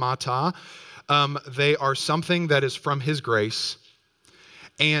charismata. They are something that is from his grace.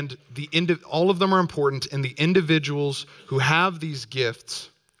 And all of them are important, and the individuals who have these gifts,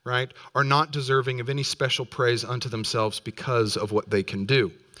 right, are not deserving of any special praise unto themselves because of what they can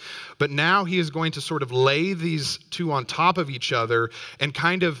do. But now he is going to sort of lay these two on top of each other and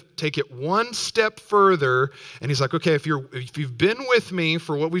kind of take it one step further. And he's like, okay, if you've been with me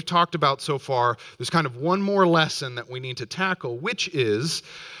for what we've talked about so far, there's kind of one more lesson that we need to tackle, which is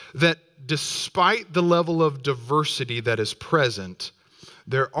that despite the level of diversity that is present,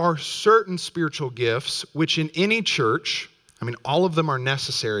 there are certain spiritual gifts which in any church, all of them are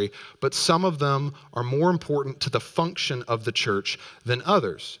necessary, but some of them are more important to the function of the church than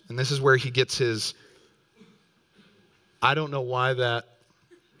others. And this is where he gets his, I don't know why that,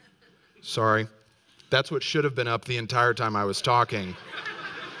 sorry, that's what should have been up the entire time I was talking.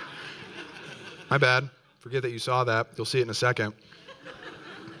 My bad. Forget that you saw that. You'll see it in a second.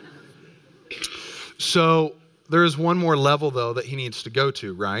 So there is one more level, though, that he needs to go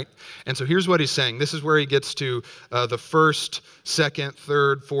to, right? And so here's what he's saying. This is where he gets to the first, second,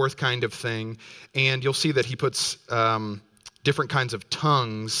 third, fourth kind of thing. And you'll see that he puts different kinds of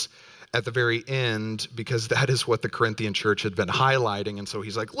tongues at the very end, because that is what the Corinthian church had been highlighting. And so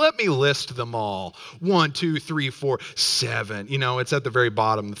he's like, let me list them all. 1, 2, 3, 4, 7. It's at the very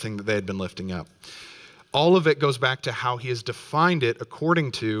bottom, the thing that they had been lifting up. All of it goes back to how he has defined it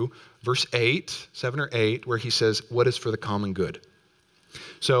according to verse 8, 7 or 8, where he says, what is for the common good?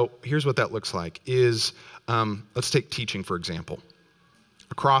 So here's what that looks like is, let's take teaching, for example.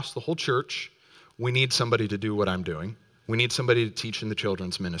 Across the whole church, we need somebody to do what I'm doing. We need somebody to teach in the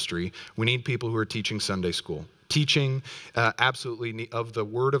children's ministry. We need people who are teaching Sunday school. Teaching absolutely of the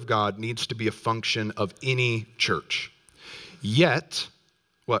Word of God needs to be a function of any church. Yet,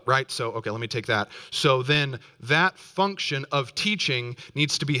 what, right? So, okay, let me take that. So then that function of teaching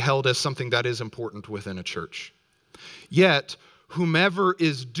needs to be held as something that is important within a church. Yet, whomever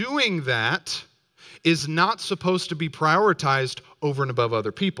is doing that is not supposed to be prioritized over and above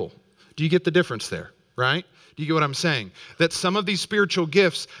other people. Do you get the difference there, right? Do you get what I'm saying? That some of these spiritual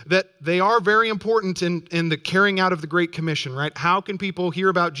gifts, that they are very important in the carrying out of the Great Commission, right? How can people hear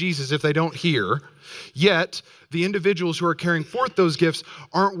about Jesus if they don't hear? Yet, the individuals who are carrying forth those gifts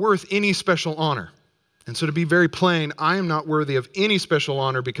aren't worth any special honor. And so to be very plain, I am not worthy of any special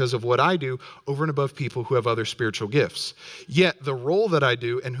honor because of what I do over and above people who have other spiritual gifts. Yet the role that I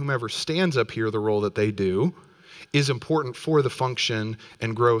do, and whomever stands up here, the role that they do, is important for the function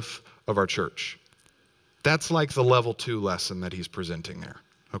and growth of our church. That's like the level 2 lesson that he's presenting there,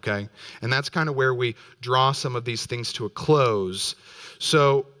 okay? And that's kind of where we draw some of these things to a close.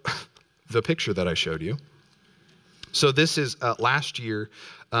 So the picture that I showed you. So this is last year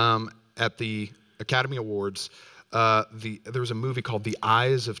at the Academy Awards, there was a movie called The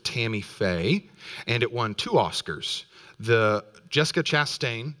Eyes of Tammy Faye, and it won 2 Oscars. Jessica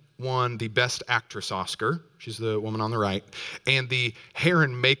Chastain won the Best Actress Oscar. She's the woman on the right. And the hair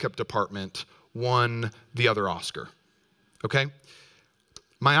and makeup department won the other Oscar. Okay?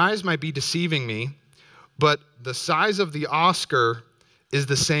 My eyes might be deceiving me, but the size of the Oscar is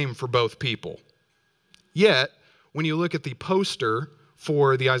the same for both people. Yet, when you look at the poster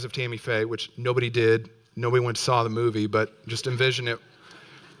for The Eyes of Tammy Faye, which nobody did, nobody went and saw the movie, but just envision it,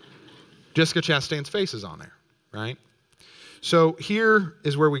 Jessica Chastain's face is on there, right? So here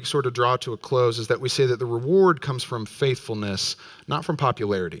is where we sort of draw to a close, is that we say that the reward comes from faithfulness, not from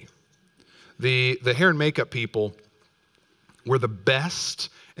popularity. The hair and makeup people were the best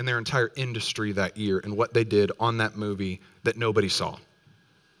in their entire industry that year in what they did on that movie that nobody saw.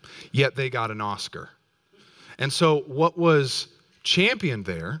 Yet they got an Oscar. And so what was championed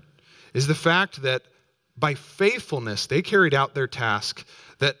there is the fact that by faithfulness, they carried out their task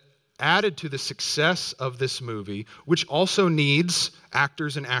that added to the success of this movie, which also needs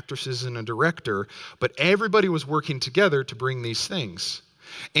actors and actresses and a director, but everybody was working together to bring these things.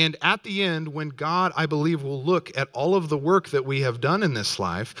 And at the end, when God, I believe, will look at all of the work that we have done in this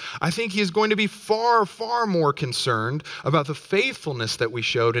life, I think he is going to be far, far more concerned about the faithfulness that we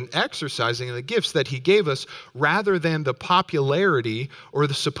showed in exercising the gifts that he gave us, rather than the popularity or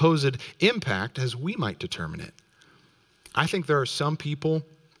the supposed impact as we might determine it. I think there are some people,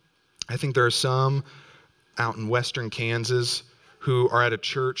 I think there are some out in western Kansas who are at a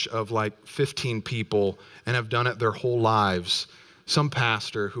church of like 15 people and have done it their whole lives. Some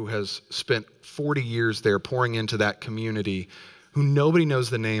pastor who has spent 40 years there pouring into that community, who nobody knows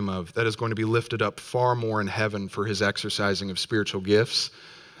the name of, that is going to be lifted up far more in heaven for his exercising of spiritual gifts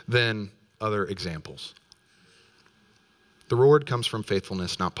than other examples. The reward comes from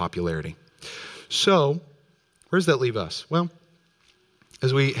faithfulness, not popularity. So, where does that leave us? Well,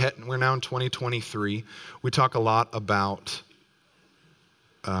 as we're now in 2023, we talk a lot about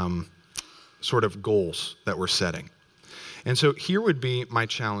sort of goals that we're setting. And so here would be my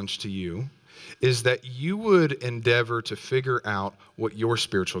challenge to you, is that you would endeavor to figure out what your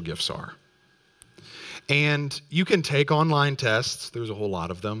spiritual gifts are. And you can take online tests. There's a whole lot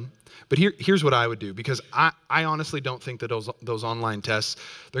of them. But here's what I would do, because I honestly don't think that those online tests,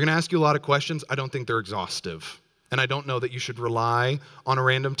 they're going to ask you a lot of questions. I don't think they're exhaustive. And I don't know that you should rely on a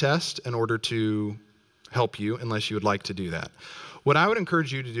random test in order to help you, unless you would like to do that. What I would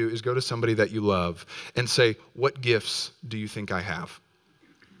encourage you to do is go to somebody that you love and say, what gifts do you think I have?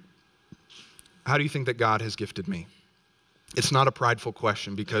 How do you think that God has gifted me? It's not a prideful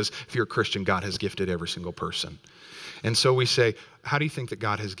question, because if you're a Christian, God has gifted every single person. And so we say, how do you think that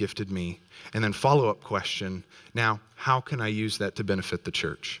God has gifted me? And then follow-up question, now, how can I use that to benefit the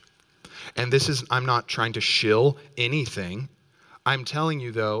church? And I'm not trying to shill anything. I'm telling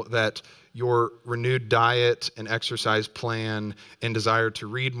you, though, that your renewed diet and exercise plan and desire to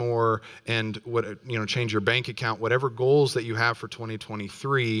read more and change your bank account, whatever goals that you have for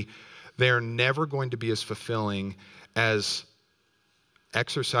 2023, they're never going to be as fulfilling as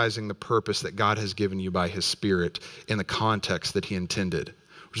exercising the purpose that God has given you by his Spirit in the context that he intended,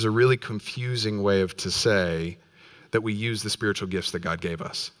 which is a really confusing way to say that we use the spiritual gifts that God gave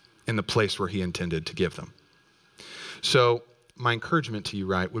us in the place where he intended to give them. So my encouragement to you,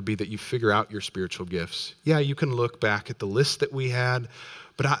 right, would be that you figure out your spiritual gifts. Yeah, you can look back at the list that we had,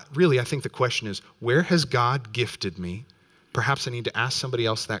 but I think the question is, where has God gifted me Perhaps I need to ask somebody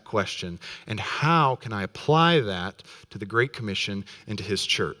else that question. And how can I apply that to the Great Commission and to his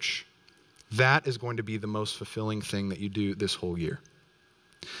church? That is going to be the most fulfilling thing that you do this whole year.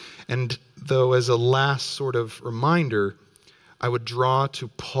 And though, as a last sort of reminder, I would draw to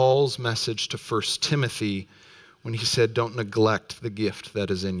Paul's message to 1 Timothy when he said, don't neglect the gift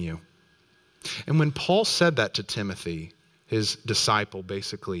that is in you. And when Paul said that to Timothy, his disciple,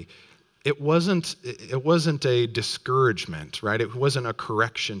 basically, it wasn't a discouragement, right? It wasn't a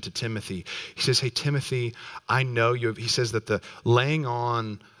correction to Timothy. He says, hey, Timothy, I know you have, he says that the laying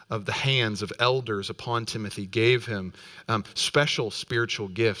on of the hands of elders upon Timothy gave him special spiritual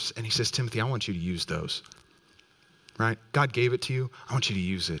gifts. And he says, Timothy, I want you to use those, right? God gave it to you. I want you to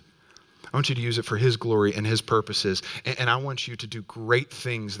use it. I want you to use it for his glory and his purposes. And I want you to do great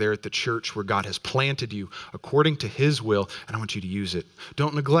things there at the church where God has planted you according to his will. And I want you to use it.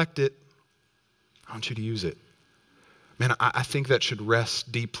 Don't neglect it. I want you to use it. Man, I think that should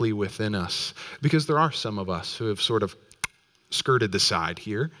rest deeply within us, because there are some of us who have sort of skirted the side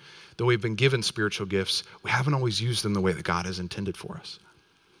here. Though we've been given spiritual gifts, we haven't always used them the way that God has intended for us.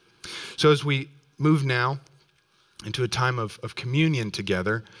 So as we move now into a time of communion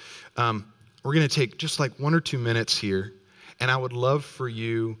together, we're going to take just like 1 or 2 minutes here, and I would love for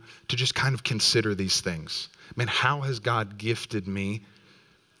you to just kind of consider these things. Man, how has God gifted me,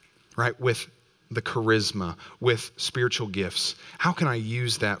 right, with the charisma, with spiritual gifts? How can I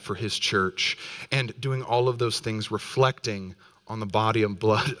use that for his church? And doing all of those things reflecting on the body and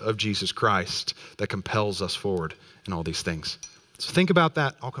blood of Jesus Christ that compels us forward in all these things. So think about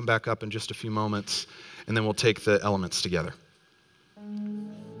that. I'll come back up in just a few moments, and then we'll take the elements together.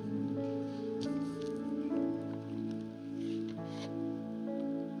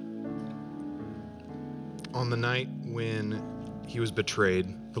 On the night when he was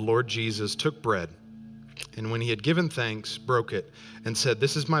betrayed, the Lord Jesus took bread, and when he had given thanks, broke it, and said,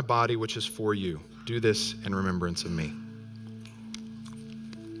 "This is my body, which is for you. Do this in remembrance of me."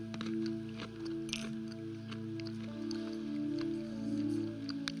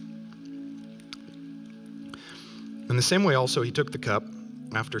 In the same way also he took the cup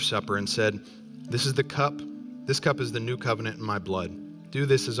after supper and said, "This cup is the new covenant in my blood. Do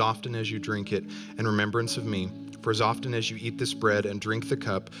this as often as you drink it in remembrance of me. For as often as you eat this bread and drink the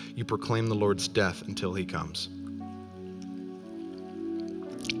cup, you proclaim the Lord's death until he comes."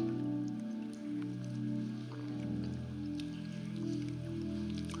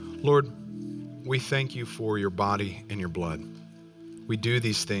 Lord, we thank you for your body and your blood. We do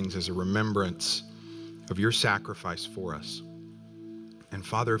these things as a remembrance of your sacrifice for us. And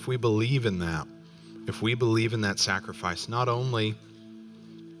Father, if we believe in that sacrifice, not only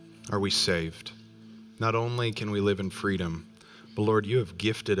are we saved, not only can we live in freedom, but Lord, you have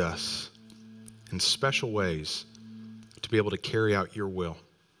gifted us in special ways to be able to carry out your will.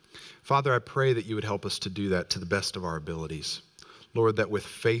 Father, I pray that you would help us to do that to the best of our abilities. Lord, that with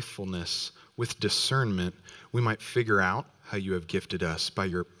faithfulness, with discernment, we might figure out how you have gifted us by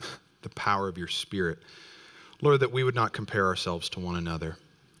the power of your Spirit. Lord, that we would not compare ourselves to one another,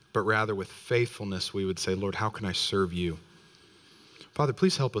 but rather with faithfulness we would say, Lord, how can I serve you? Father,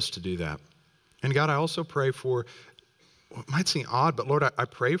 please help us to do that. And God, I also pray for, it might seem odd, but Lord, I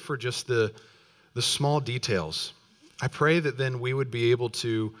pray for just the small details. I pray that then we would be able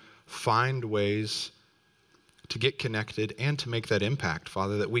to find ways to get connected and to make that impact,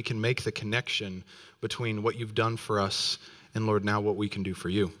 Father, that we can make the connection between what you've done for us and, Lord, now what we can do for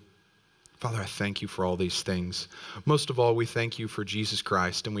you. Father, I thank you for all these things. Most of all, we thank you for Jesus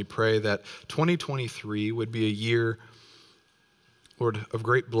Christ, and we pray that 2023 would be a year, Lord, of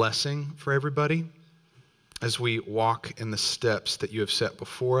great blessing for everybody as we walk in the steps that you have set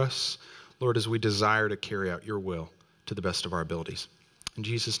before us, Lord, as we desire to carry out your will to the best of our abilities. In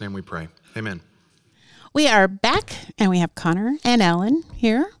Jesus' name we pray. Amen. We are back, and we have Connor and Alan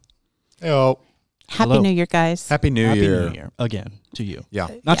here. Hello. Happy New Year, guys. Happy New Year. New Year. Again, to you. Yeah.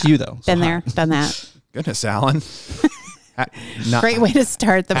 Not to you, though. Been there, done that. Goodness, Alan. Great way to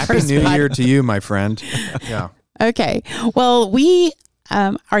start the Happy first New Year to you, my friend. Yeah. Okay. Well, we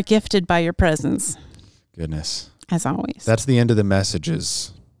are gifted by your presence. Goodness. As always. That's the end of the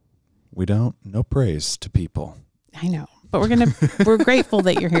messages. No praise to people. I know. But we're grateful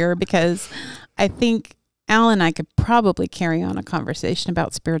that you're here, because I think Alan and I could probably carry on a conversation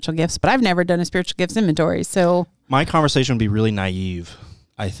about spiritual gifts, but I've never done a spiritual gifts inventory. So my conversation would be really naive,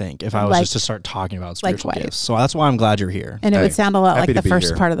 I think, if I was just to start talking about spiritual gifts. So that's why I'm glad you're here. And it would sound a lot like the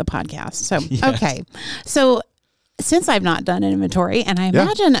first part of the podcast. So, yes. Okay. So since I've not done an inventory, and I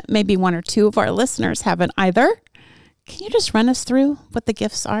imagine maybe 1 or 2 of our listeners haven't either, can you just run us through what the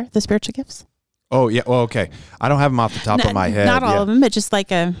gifts are, the spiritual gifts? Oh, yeah. Well, okay. I don't have them off the top of my head. Not all of them, but just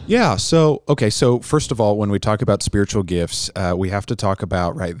like a... Yeah. So, okay. So first of all, when we talk about spiritual gifts, we have to talk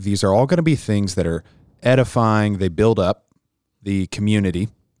about, right, these are all going to be things that are edifying. They build up the community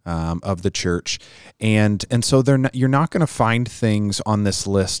of the church. And so you're not going to find things on this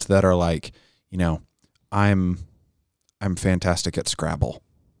list that are like, I'm fantastic at Scrabble,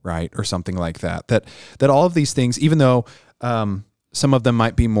 right? Or something like that. That all of these things, even though some of them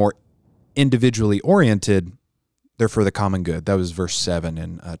might be more individually oriented, they're for the common good. That was verse 7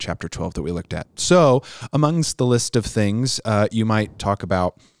 in chapter 12 that we looked at. So amongst the list of things, you might talk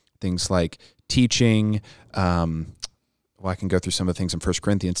about things like teaching. I can go through some of the things in 1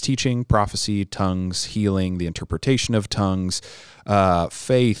 Corinthians: teaching, prophecy, tongues, healing, the interpretation of tongues,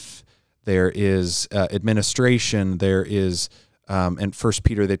 faith. There is administration. There is, in 1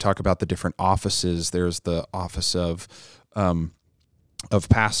 Peter, they talk about the different offices. There's the office of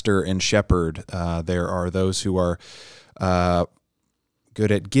pastor and shepherd. There are those who are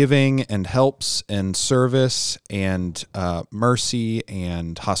good at giving and helps and service and mercy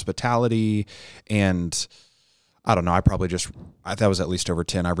and hospitality. And I don't know, that was at least over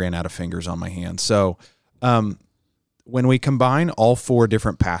 10. I ran out of fingers on my hand. So when we combine all 4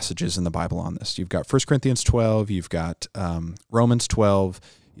 different passages in the Bible on this, you've got 1 Corinthians 12, you've got Romans 12,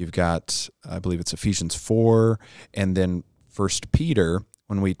 you've got, I believe it's Ephesians 4, and then 1 Peter.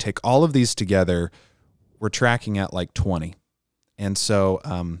 When we take all of these together, we're tracking at like 20. And so,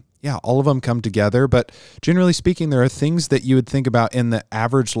 all of them come together. But generally speaking, there are things that you would think about in the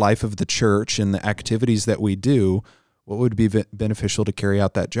average life of the church and the activities that we do, what would be beneficial to carry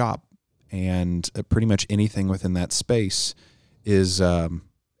out that job. And pretty much anything within that space is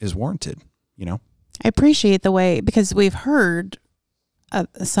warranted, I appreciate the way, because we've heard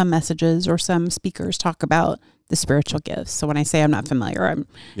some messages or some speakers talk about the spiritual gifts. So when I say I'm not familiar,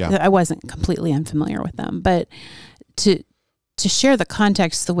 I wasn't completely unfamiliar with them, but to share the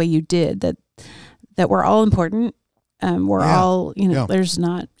context the way you did, that we're all important. We're all, there's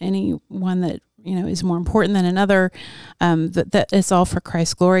not any one that, is more important than another. That it's all for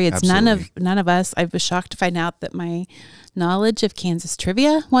Christ's glory. It's Absolutely. none of us. I was shocked to find out that my knowledge of Kansas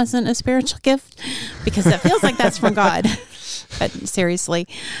trivia wasn't a spiritual gift, because it feels like that's from God. But seriously,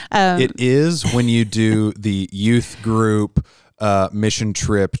 it is when you do the youth group mission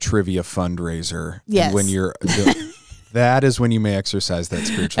trip trivia fundraiser. Yes. When you're that is when you may exercise that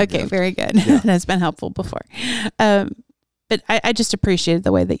spiritual Okay, gift. very good. Yeah. That's been helpful before. But I just appreciated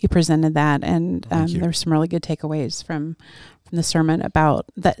the way that you presented that, and there were some really good takeaways from the sermon about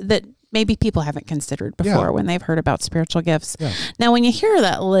that maybe people haven't considered before when they've heard about spiritual gifts. Yeah. Now, when you hear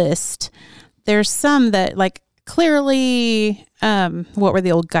that list, there's some that like clearly, what were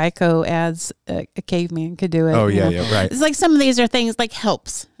the old Geico ads? A caveman could do it. Oh yeah, right. It's like some of these are things like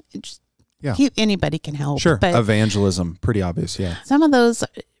helps. Anybody can help. Sure. But evangelism, pretty obvious. Yeah. some of those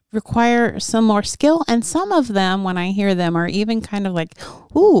require some more skill, and some of them, when I hear them, are even kind of like,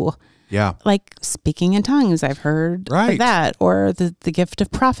 ooh, yeah, like speaking in tongues. I've heard of that, or the gift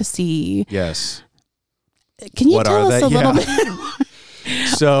of prophecy. Yes. Can you tell us a little bit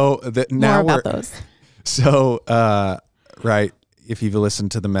So now more about those? So, right, if you've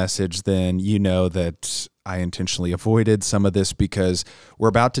listened to the message, then you know that I intentionally avoided some of this because we're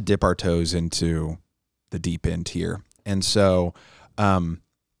about to dip our toes into the deep end here. And so I'm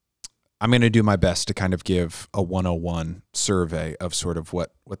going to do my best to kind of give a 101 survey of sort of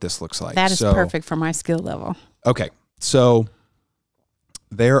what this looks like. That is perfect for my skill level. Okay. So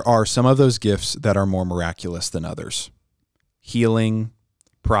there are some of those gifts that are more miraculous than others. Healing,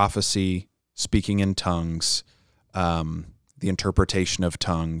 prophecy, speaking in tongues, the interpretation of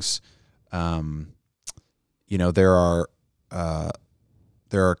tongues. There are a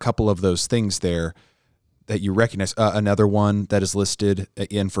couple of those things there that you recognize. Another one that is listed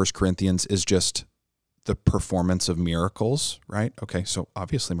in 1 Corinthians is just the performance of miracles, right? Okay, so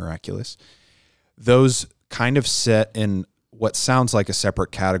obviously miraculous. Those kind of set in what sounds like a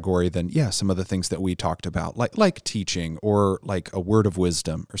separate category than, some of the things that we talked about, like teaching or like a word of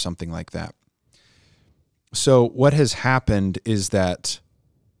wisdom or something like that. So what has happened is that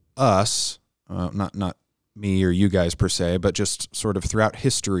us, not me or you guys per se, but just sort of throughout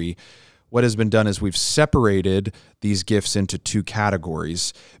history, what has been done is we've separated these gifts into 2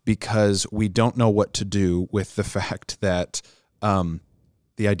 categories because we don't know what to do with the fact that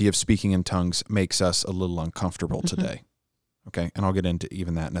the idea of speaking in tongues makes us a little uncomfortable today. Okay, and I'll get into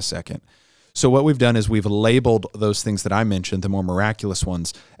even that in a second. So what we've done is we've labeled those things that I mentioned, the more miraculous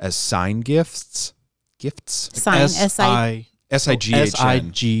ones, as sign gifts. Gifts? Sign, S-I-G-H-N.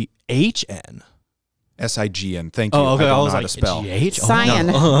 S-I-G-H-N. S-I-G-N. Thank you. Oh, okay. I I don't was know how like, to spell. GH? Sign.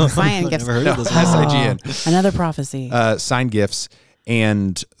 Oh, no. Sign gifts. Never heard of this. S-I-G-N. Another prophecy. Sign gifts,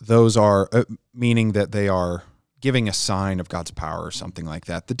 and those are meaning that they are giving a sign of God's power or something like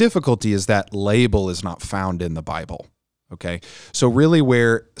that. The difficulty is that label is not found in the Bible. Okay, so really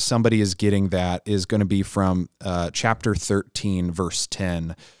where somebody is getting that is going to be from chapter 13, verse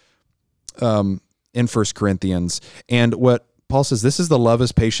 10 in 1 Corinthians. And what Paul says, this is the love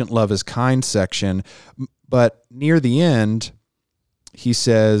is patient, love is kind section. But near the end, he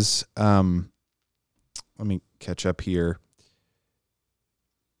says, let me catch up here.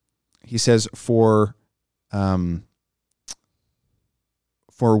 He says, for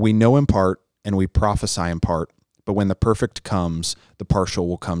we know in part and we prophesy in part, but when the perfect comes, the partial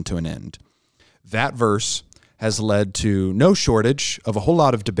will come to an end. That verse has led to no shortage of a whole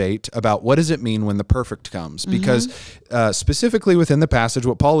lot of debate about what does it mean when the perfect comes, because specifically within the passage,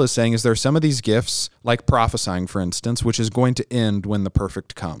 what Paul is saying is there are some of these gifts, like prophesying, for instance, which is going to end when the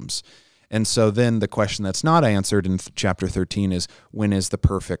perfect comes. And so then the question that's not answered in chapter 13 is, when is the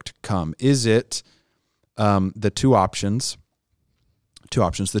perfect come? Is it the two options,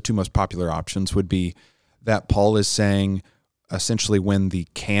 the two most popular options would be that Paul is saying essentially when the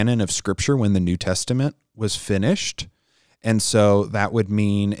canon of Scripture, when the New Testament was finished. And so that would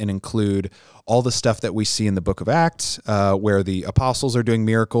mean and include all the stuff that we see in the book of Acts, where the apostles are doing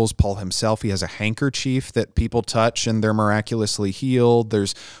miracles. Paul himself, he has a handkerchief that people touch and they're miraculously healed.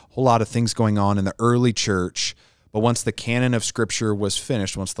 There's a whole lot of things going on in the early church. But once the canon of Scripture was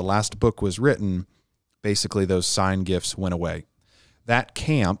finished, once the last book was written, basically those sign gifts went away. That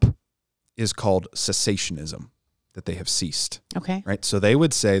camp is called cessationism, that they have ceased. Okay. Right? So they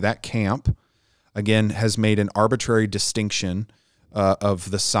would say that camp, again, has made an arbitrary distinction of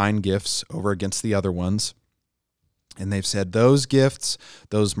the sign gifts over against the other ones. And they've said those gifts,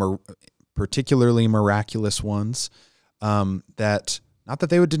 those particularly miraculous ones, that not that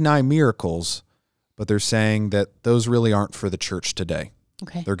they would deny miracles, but they're saying that those really aren't for the church today.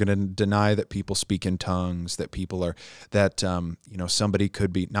 Okay. They're going to deny that people speak in tongues, that people are, that, somebody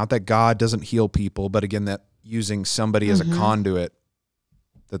could be, not that God doesn't heal people, but again, that using somebody as a conduit,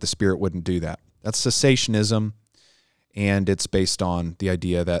 that the Spirit wouldn't do that. That's cessationism, and it's based on the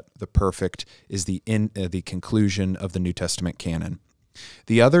idea that the perfect is the conclusion of the New Testament canon.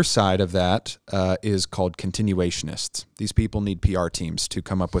 The other side of that is called continuationists. These people need PR teams to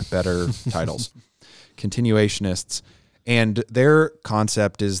come up with better titles. Continuationists. And their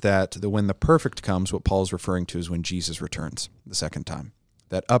concept is that when the perfect comes, what Paul is referring to is when Jesus returns the second time.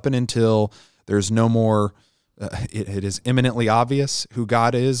 That up and until there's no more, it is eminently obvious who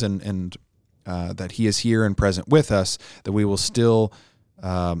God is and that he is here and present with us, that we will still,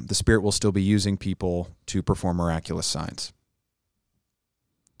 the Spirit will still be using people to perform miraculous signs.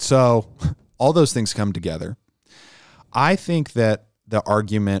 So all those things come together. I think that the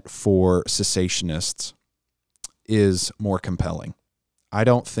argument for cessationists is more compelling. I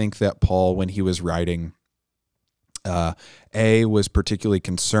don't think that Paul, when he was writing, was particularly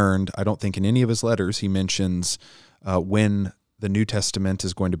concerned. I don't think in any of his letters he mentions when the New Testament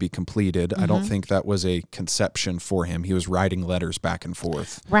is going to be completed. I don't think that was a conception for him. He was writing letters back and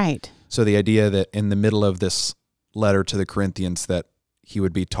forth. Right. So the idea that in the middle of this letter to the Corinthians that he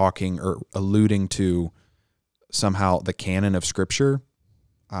would be talking or alluding to somehow the canon of Scripture,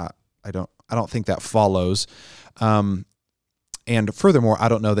 I don't think that follows. And furthermore, I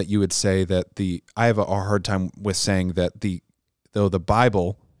don't know that you would say that I have a hard time with saying that though the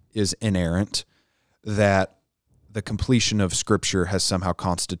Bible is inerrant, that the completion of Scripture has somehow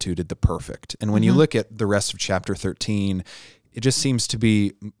constituted the perfect. And when you look at the rest of chapter 13, it just seems to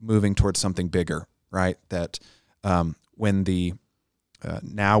be moving towards something bigger, right? That when he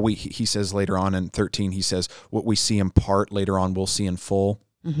says later on in 13, he says, what we see in part later on, we'll see in full.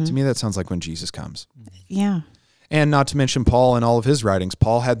 To me, that sounds like when Jesus comes. Yeah. And not to mention Paul in all of his writings,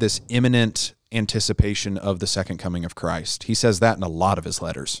 Paul had this imminent anticipation of the second coming of Christ. He says that in a lot of his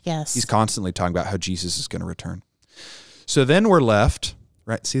letters. Yes. He's constantly talking about how Jesus is going to return. So then we're left,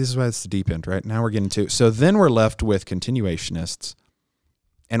 right? See, this is why it's the deep end, right? Now we're getting to, so then we're left with continuationists,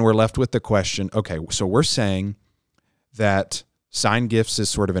 and we're left with the question, okay, so we're saying that sign gifts is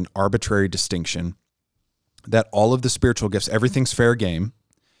sort of an arbitrary distinction, that all of the spiritual gifts, everything's fair game,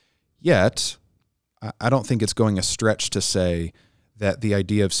 yet I don't think it's going a stretch to say that the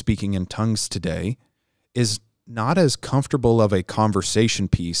idea of speaking in tongues today is not as comfortable of a conversation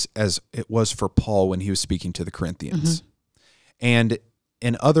piece as it was for Paul when he was speaking to the Corinthians. And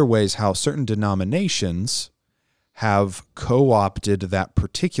in other ways, how certain denominations have co-opted that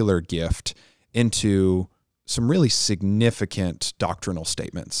particular gift into some really significant doctrinal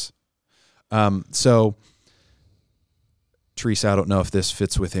statements. So, Teresa, I don't know if this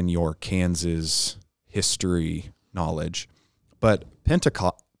fits within your Kansas history knowledge, but the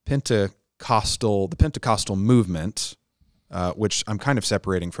Pentecostal movement, which I'm kind of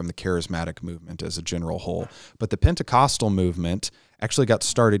separating from the charismatic movement as a general whole, but the Pentecostal movement actually got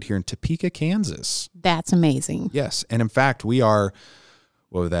started here in Topeka, Kansas. That's amazing. Yes. And in fact, we are,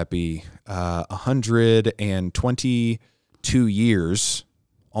 what would that be, 122 years,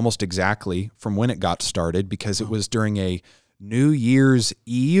 almost exactly, from when it got started, because it was during a New Year's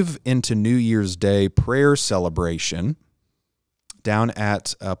Eve into New Year's Day prayer celebration down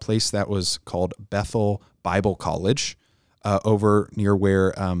at a place that was called Bethel Bible College, over near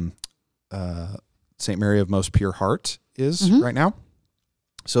where St. Mary of Most Pure Heart is right now.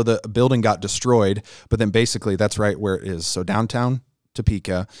 So the building got destroyed, but then basically that's right where it is. So downtown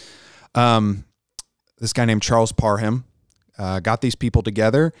Topeka, this guy named Charles Parham got these people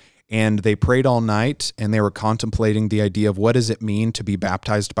together, and they prayed all night, and they were contemplating the idea of what does it mean to be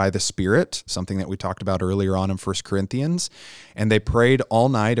baptized by the Spirit, something that we talked about earlier on in 1 Corinthians. And they prayed all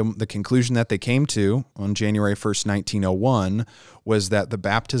night, and the conclusion that they came to on January 1st, 1901, was that the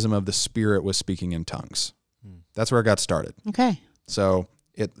baptism of the Spirit was speaking in tongues. That's where it got started. Okay. So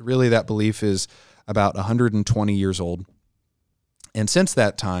it really, that belief is about 120 years old. And since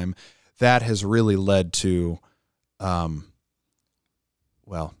that time, that has really led to, well,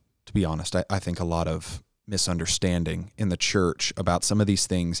 to be honest, I think a lot of misunderstanding in the church about some of these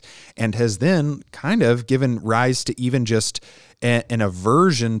things, and has then kind of given rise to even just an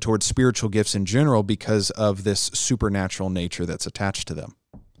aversion towards spiritual gifts in general because of this supernatural nature that's attached to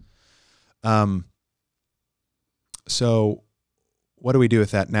them. So what do we do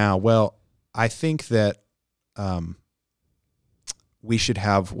with that now? Well, I think that we should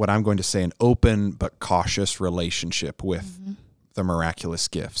have what I'm going to say an open but cautious relationship with the miraculous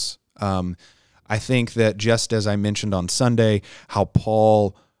gifts. I think that just as I mentioned on Sunday, how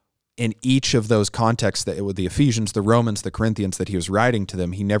Paul, in each of those contexts, that with the Ephesians, the Romans, the Corinthians, that he was writing to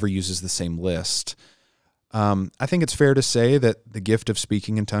them, he never uses the same list. I think it's fair to say that the gift of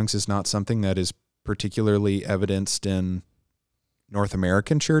speaking in tongues is not something that is particularly evidenced in North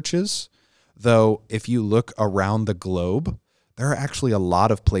American churches, though if you look around the globe, there are actually a lot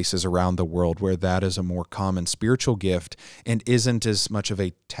of places around the world where that is a more common spiritual gift and isn't as much of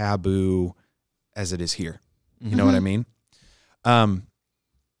a taboo as it is here. You know what I mean?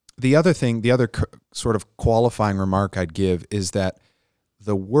 The other sort of qualifying remark I'd give is that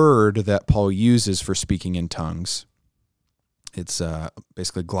the word that Paul uses for speaking in tongues, it's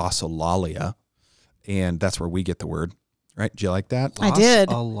basically glossolalia, and that's where we get the word. Right? Do you like that? I did.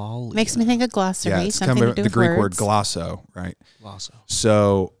 Glossolalia. Makes me think of glossary. Yeah, it's something kind to of do the with Greek word words. glosso, right? Glosso.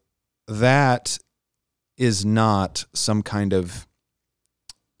 So that is not some kind of,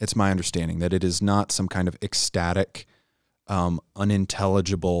 it's my understanding that it is not some kind of ecstatic,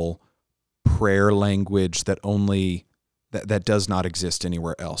 unintelligible prayer language that only, that does not exist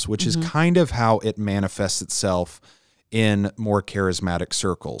anywhere else, which is kind of how it manifests itself in more charismatic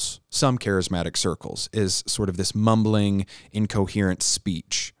circles. Some charismatic circles is sort of this mumbling, incoherent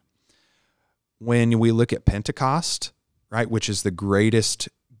speech. When we look at Pentecost, right, which is the greatest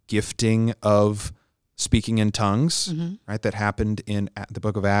gifting of speaking in tongues, right, that happened in the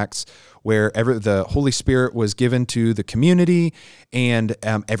book of Acts, where the Holy Spirit was given to the community and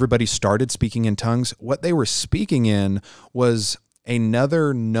everybody started speaking in tongues. What they were speaking in was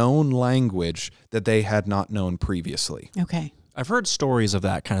another known language that they had not known previously. Okay. I've heard stories of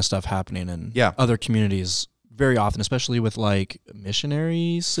that kind of stuff happening in Yeah. other communities very often, especially with like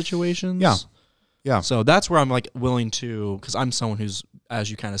missionary situations. Yeah. Yeah. So that's where I'm like willing to, because I'm someone who's, as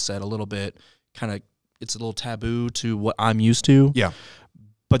you kind of said, a little bit kind of, it's a little taboo to what I'm used to. Yeah.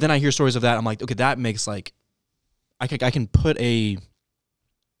 But then I hear stories of that. I'm like, okay, that makes like, I can put a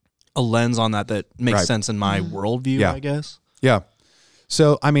lens on that makes Right. sense in my worldview, Yeah. I guess. Yeah.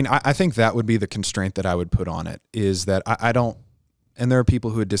 So, I mean, I think that would be the constraint that I would put on it, is that I don't, and there are people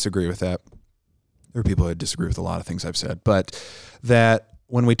who would disagree with that. There are people who would disagree with a lot of things I've said, but that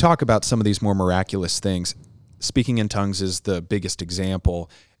when we talk about some of these more miraculous things, speaking in tongues is the biggest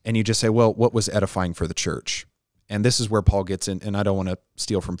example. And you just say, well, what was edifying for the church? And this is where Paul gets in, and I don't want to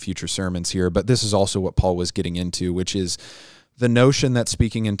steal from future sermons here, but this is also what Paul was getting into, which is the notion that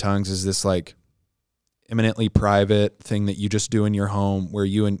speaking in tongues is this like eminently private thing that you just do in your home where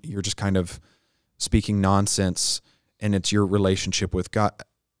you're just kind of speaking nonsense and it's your relationship with God.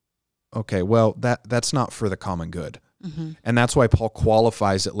 Okay, well, that's not for the common good. And that's why Paul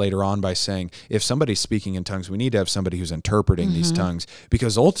qualifies it later on by saying, if somebody's speaking in tongues, we need to have somebody who's interpreting these tongues,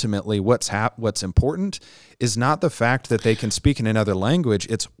 because ultimately what's important is not the fact that they can speak in another language.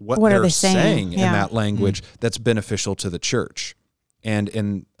 It's what they're saying in that language that's beneficial to the church. And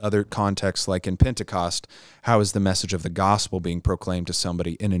in other contexts, like in Pentecost, how is the message of the gospel being proclaimed to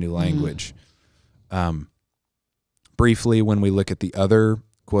somebody in a new language? Briefly, when we look at the other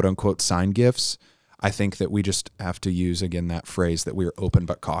quote unquote sign gifts, I think that we just have to use, again, that phrase that we are open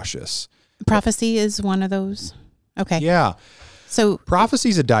but cautious. Prophecy is one of those. Okay. Yeah. So prophecy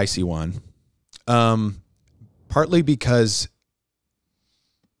is a dicey one, partly because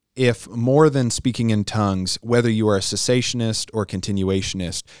if more than speaking in tongues, whether you are a cessationist or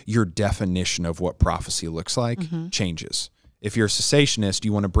continuationist, your definition of what prophecy looks like changes. If you're a cessationist,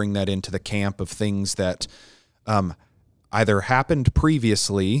 you want to bring that into the camp of things that either happened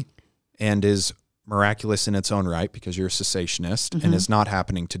previously and is miraculous in its own right because you're a cessationist and it's not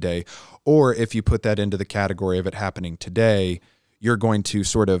happening today. Or if you put that into the category of it happening today, you're going to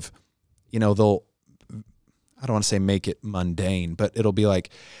sort of, I don't want to say make it mundane, but it'll be like,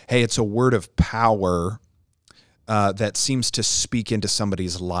 hey, it's a word of power that seems to speak into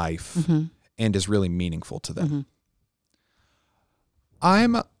somebody's life and is really meaningful to them.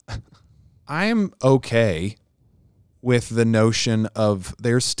 I'm okay with the notion of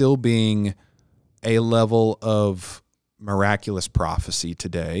there still being a level of miraculous prophecy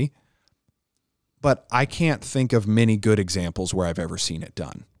today, but I can't think of many good examples where I've ever seen it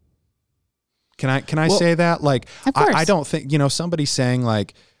done. Can I say that? Like, I don't think, somebody saying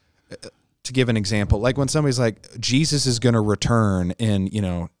like, to give an example, like when somebody's like, Jesus is going to return in,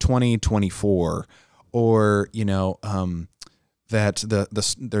 2024, or, that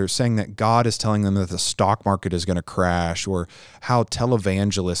they're saying that God is telling them that the stock market is going to crash, or how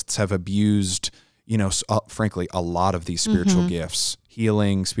televangelists have abused, frankly, a lot of these spiritual gifts,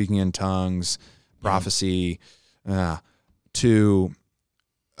 healing, speaking in tongues, prophecy, to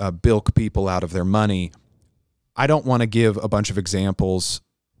bilk people out of their money. I don't want to give a bunch of examples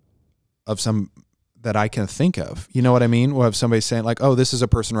of some that I can think of. You know what I mean? Or have somebody saying like, oh, this is a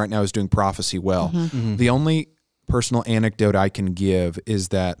person right now who's doing prophecy well. The only personal anecdote I can give is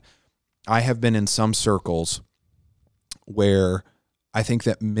that I have been in some circles where I think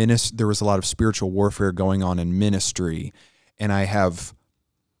that there was a lot of spiritual warfare going on in ministry, and I have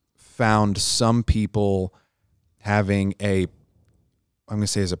found some people having I'm going to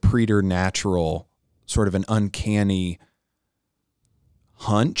say as a preternatural, sort of an uncanny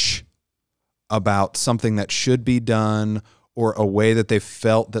hunch about something that should be done, or a way that they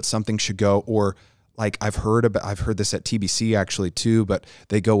felt that something should go, or like I've heard this at TBC actually too, but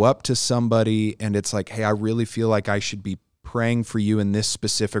they go up to somebody and it's like, hey, I really feel like I should be praying for you in this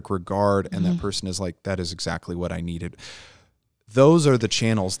specific regard. And that person is like, that is exactly what I needed. Those are the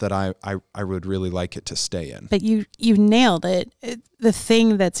channels that I would really like it to stay in. But you nailed it. The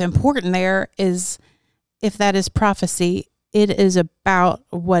thing that's important there is, if that is prophecy, it is about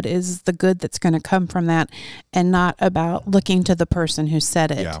what is the good that's going to come from that, and not about looking to the person who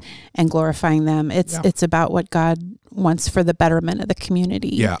said it and glorifying them. It's about what God wants for the betterment of the community.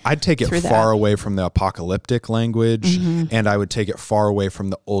 Yeah, I'd take it far away from the apocalyptic language, and I would take it far away from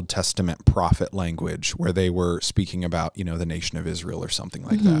the Old Testament prophet language where they were speaking about, the nation of Israel or something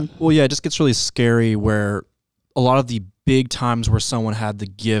like that. Well, yeah, it just gets really scary where a lot of the big times where someone had the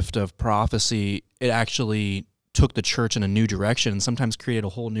gift of prophecy, it actually took the church in a new direction and sometimes created a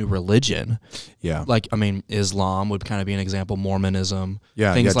whole new religion. Yeah. Like, Islam would kind of be an example, Mormonism,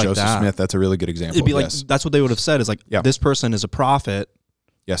 things like Joseph that. Smith, that's a really good example. It'd be like, that's what they would have said is like, this person is a prophet.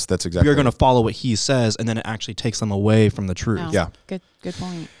 Yes, that's exactly. You're going to follow what he says, and then it actually takes them away from the truth. Wow. Yeah. Good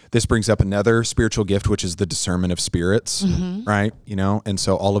point. This brings up another spiritual gift, which is the discernment of spirits, right? And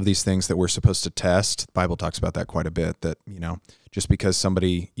so all of these things that we're supposed to test, the Bible talks about that quite a bit, that, just because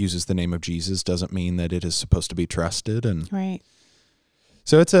somebody uses the name of Jesus doesn't mean that it is supposed to be trusted. And right.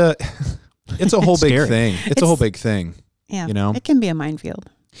 So it's a whole big thing. It's a whole big thing. Yeah. It can be a minefield.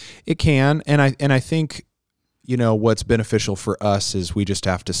 It can. And I think, what's beneficial for us is we just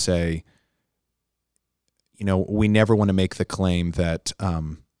have to say, we never want to make the claim that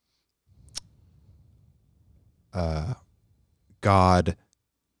God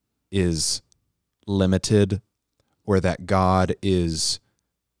is limited, or that God is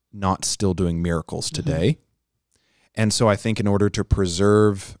not still doing miracles today. And so I think in order to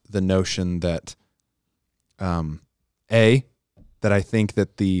preserve the notion that, that I think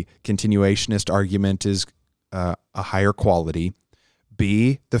that the continuationist argument is a higher quality,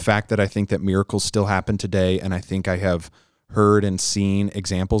 B, the fact that I think that miracles still happen today, and I think I have heard and seen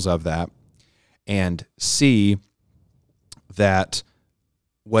examples of that, and C, that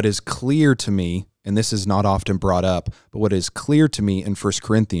what is clear to me, and this is not often brought up, but what is clear to me in 1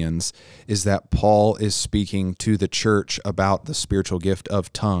 Corinthians is that Paul is speaking to the church about the spiritual gift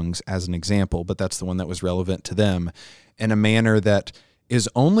of tongues as an example, but that's the one that was relevant to them, in a manner that is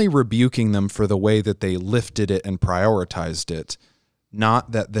only rebuking them for the way that they lifted it and prioritized it,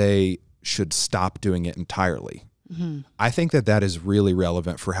 not that they should stop doing it entirely. Mm-hmm. I think that that is really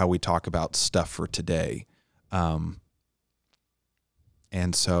relevant for how we talk about stuff for today.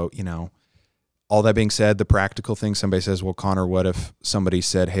 And so, all that being said, the practical thing, somebody says, well, Connor, what if somebody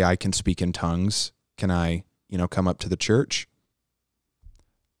said, hey, I can speak in tongues. Can I, come up to the church?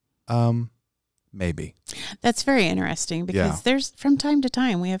 Maybe. That's very interesting because there's, from time to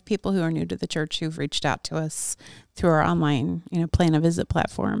time, we have people who are new to the church who've reached out to us through our online, plan a visit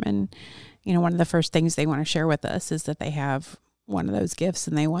platform. And, one of the first things they want to share with us is that they have one of those gifts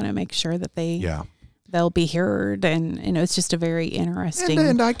and they want to make sure that they'll be heard. And, it's just a very interesting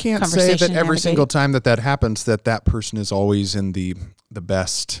And I can't say that every single time that happens, that person is always in the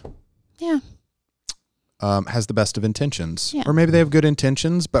best. Yeah. Has the best of intentions. Yeah. Or maybe they have good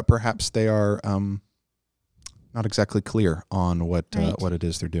intentions, but perhaps they are not exactly clear on what it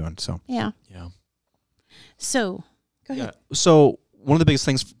is they're doing. So yeah. So go ahead. Yeah. So one of the biggest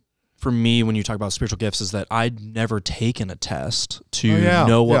things for me when you talk about spiritual gifts is that I'd never taken a test to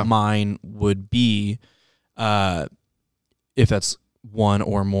know what mine would be, if that's one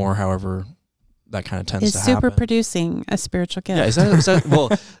or more, however that kind of tends to happen. Is super producing a spiritual gift? Yeah, is that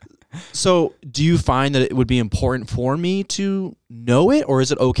well? So do you find that it would be important for me to know it, or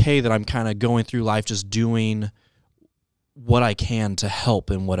is it okay that I'm kind of going through life just doing what I can to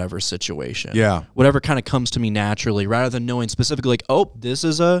help in whatever situation? Yeah. Whatever kind of comes to me naturally, rather than knowing specifically like, oh, this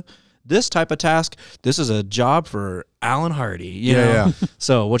is this type of task. This is a job for Alan Hardy. You know? Yeah.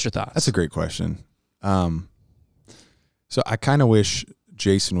 So what's your thoughts? That's a great question. So I kind of wish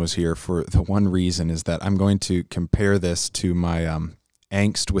Jason was here for the one reason is that I'm going to compare this to my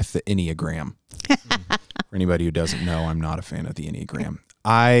angst with the Enneagram. For anybody who doesn't know, I'm not a fan of the Enneagram.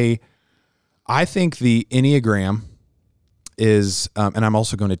 I think the Enneagram is, and I'm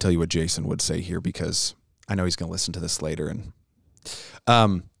also going to tell you what Jason would say here because I know he's going to listen to this later.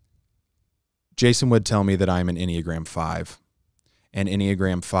 And Jason would tell me that I'm an Enneagram 5, and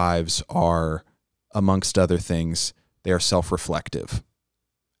Enneagram 5s are, amongst other things, they are self-reflective,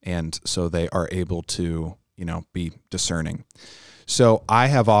 and so they are able to, be discerning. So I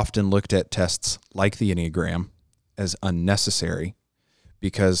have often looked at tests like the Enneagram as unnecessary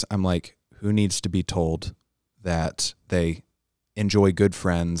because I'm like, who needs to be told that they enjoy good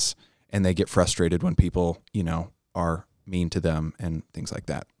friends and they get frustrated when people, are mean to them and things like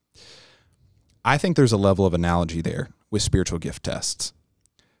that. I think there's a level of analogy there with spiritual gift tests.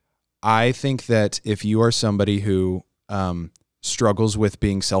 I think that if you are somebody who struggles with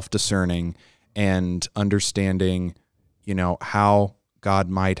being self-discerning and understanding, how God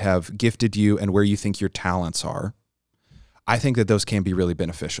might have gifted you and where you think your talents are, I think that those can be really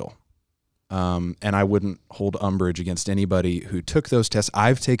beneficial. And I wouldn't hold umbrage against anybody who took those tests.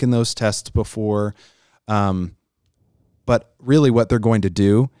 I've taken those tests before. But really what they're going to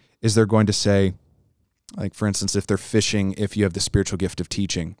do is they're going to say, like, for instance, if they're fishing, if you have the spiritual gift of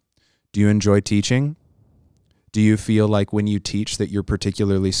teaching, do you enjoy teaching? Do you feel like when you teach that you're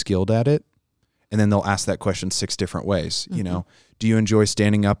particularly skilled at it? And then they'll ask that question 6 different ways. Mm-hmm. Do you enjoy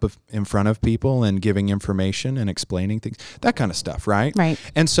standing up in front of people and giving information and explaining things? That kind of stuff, right? Right.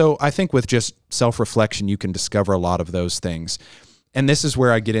 And so I think with just self-reflection, you can discover a lot of those things. And this is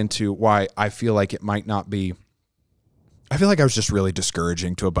where I get into why I feel like it might not be. I feel like I was just really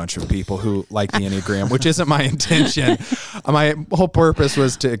discouraging to a bunch of people who like the Enneagram, which isn't my intention. My whole purpose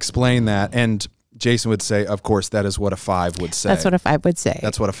was to explain that. And Jason would say, of course, that is what a 5 would say. That's what a 5 would say.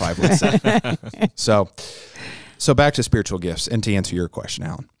 That's what a 5 would say. So back to spiritual gifts and to answer your question,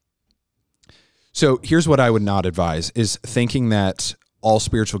 Alan. So here's what I would not advise is thinking that all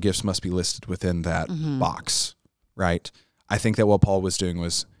spiritual gifts must be listed within that box, right? I think that what Paul was doing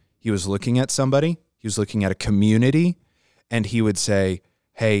was he was looking at somebody, he was looking at a community, and he would say,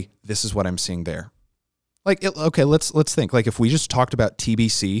 hey, this is what I'm seeing there. Okay, let's think. Like if we just talked about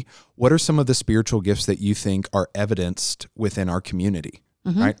TBC, what are some of the spiritual gifts that you think are evidenced within our community?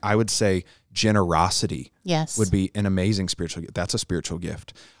 Mm-hmm. Right? I would say generosity would be an amazing spiritual gift. That's a spiritual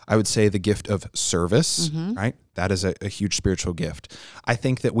gift. I would say the gift of service, right? That is a huge spiritual gift. I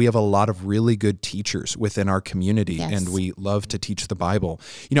think that we have a lot of really good teachers within our community, and we love to teach the Bible.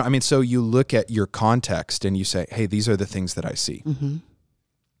 So you look at your context and you say, hey, these are the things that I see.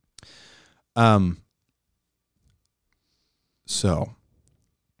 Mm-hmm. So,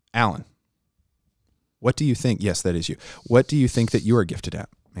 Alan, What do you think? Yes, that is you. What do you think that you are gifted at,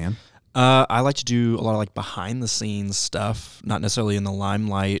 man? I like to do a lot of like behind the scenes stuff, not necessarily in the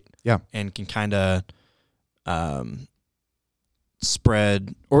limelight. Yeah. And can kind of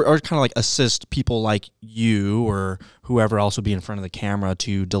spread or kind of like assist people like you or whoever else would be in front of the camera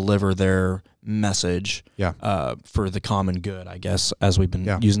to deliver their message for the common good, I guess, as we've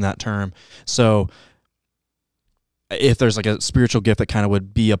been using that term. So if there's like a spiritual gift that kind of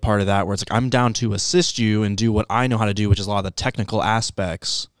would be a part of that, where it's like, I'm down to assist you and do what I know how to do, which is a lot of the technical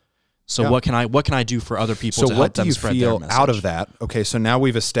aspects. So what can I do for other people to help them spread their message? So what do you feel out of that? Okay, so now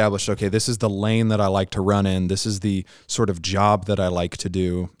we've established, okay, this is the lane that I like to run in. This is the sort of job that I like to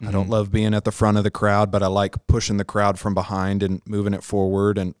do. Mm-hmm. I don't love being at the front of the crowd, but I like pushing the crowd from behind and moving it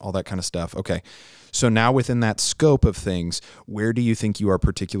forward and all that kind of stuff. Okay, so now within that scope of things, where do you think you are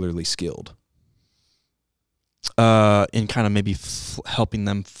particularly skilled? In kind of maybe helping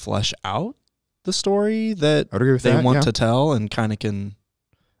them flesh out the story that they want to tell, and kind of can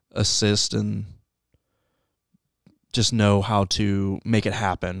assist and just know how to make it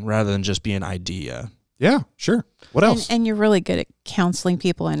happen rather than just be an idea. Yeah, sure. What else? And you're really good at counseling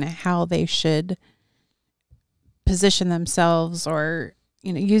people and how they should position themselves, or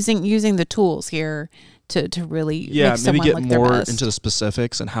using the tools here to really make someone maybe get look more their best. into the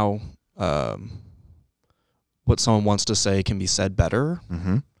specifics and how what someone wants to say can be said better.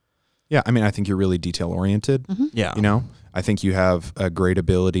 Mm-hmm. Yeah, I mean, I think you're really detail-oriented. Mm-hmm. Yeah. I think you have a great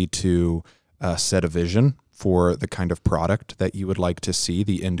ability to set a vision for the kind of product that you would like to see,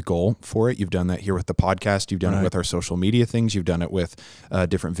 the end goal for it. You've done that here with the podcast. You've done it with our social media things. You've done it with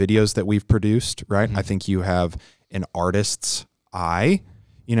different videos that we've produced, right? Mm-hmm. I think you have an artist's eye.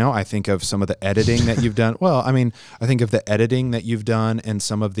 I think of some of the editing that you've done. Well, I mean, I think of the editing that you've done, and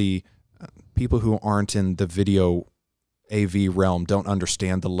some of the people who aren't in the video AV realm don't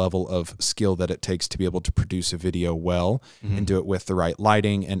understand the level of skill that it takes to be able to produce a video well, mm-hmm. and do it with the right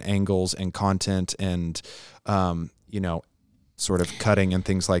lighting and angles and content and, sort of cutting and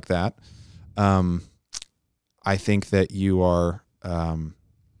things like that. I think that you are,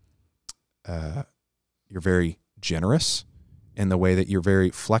 you're very generous in the way that you're very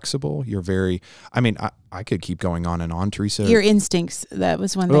flexible. You're very, I could keep going on and on, Teresa. Your instincts, that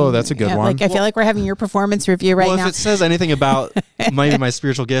was one thing. Oh, that's a good one. Like, I feel like we're having your performance review right now. Well, if it says anything about my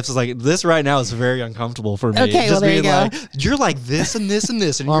spiritual gifts, it's like, this right now is very uncomfortable for me. Okay, well, there you go. Like, you're like this and this and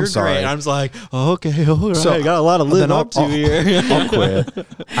this, and you're sorry. great. And I'm just like, okay, all right, so, I got a lot to live up to here. I'll quit.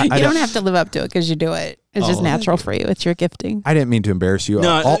 You don't have to live up to it because you do it. It's just natural for you. It's your gifting. I didn't mean to embarrass you.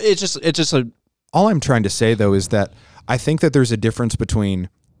 No, it's just all I'm trying to say, though, is that I think that there's a difference between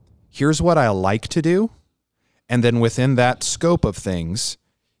here's what I like to do, and then within that scope of things,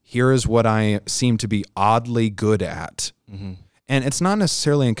 here is what I seem to be oddly good at. Mm-hmm. And it's not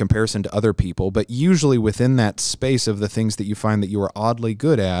necessarily in comparison to other people, but usually within that space of the things that you find that you are oddly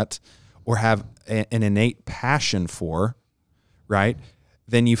good at or have an innate passion for, right?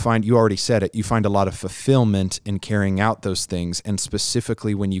 Then you find, you already said it, you find a lot of fulfillment in carrying out those things, and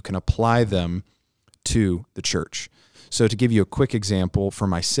specifically when you can apply them to the church. So to give you a quick example for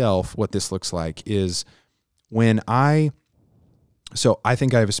myself, what this looks like is I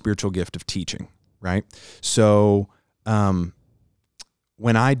think I have a spiritual gift of teaching, right? So when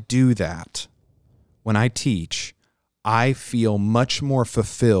I do that, when I teach, I feel much more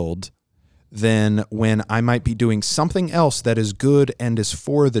fulfilled than when I might be doing something else that is good and is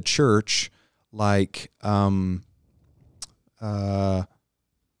for the church, like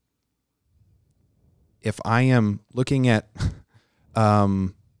if I am looking at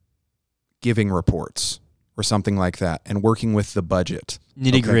giving reports or something like that and working with the budget.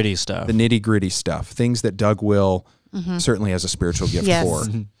 Nitty-gritty stuff. The nitty-gritty stuff. Things that Doug will certainly has a spiritual gift for.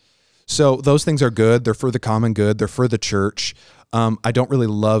 So those things are good. They're for the common good. They're for the church. I don't really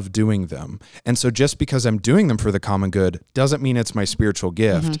love doing them. And so just because I'm doing them for the common good doesn't mean it's my spiritual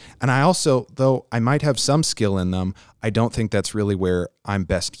gift. And I also, though I might have some skill in them, I don't think that's really where I'm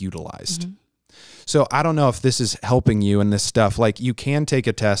best utilized. So I don't know if this is helping you in this stuff. Like, you can take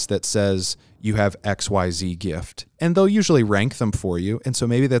a test that says you have XYZ gift, and they'll usually rank them for you. And so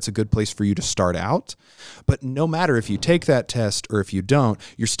maybe that's a good place for you to start out. But no matter if you take that test or if you don't,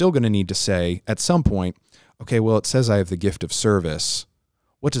 you're still going to need to say at some point, okay, well, it says I have the gift of service.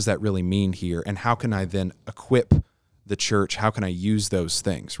 What does that really mean here? And how can I then equip the church? How can I use those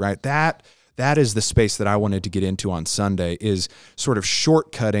things, right? That is the space that I wanted to get into on Sunday, is sort of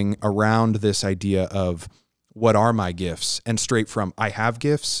shortcutting around this idea of what are my gifts, and straight from I have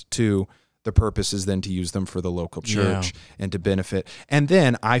gifts to The purpose is then to use them for the local church and to benefit. And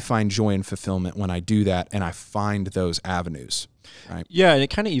then I find joy and fulfillment when I do that, and I find those avenues. Right? Yeah, and it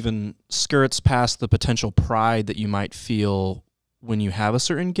kind of even skirts past the potential pride that you might feel when you have a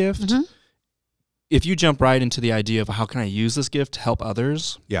certain gift. Mm-hmm. If you jump right into the idea of how can I use this gift to help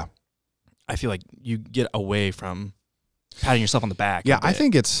others, I feel like you get away from patting yourself on the back. Yeah, I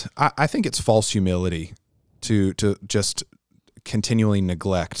think it's false humility to just continually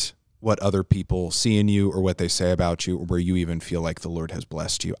neglect what other people see in you or what they say about you or where you even feel like the Lord has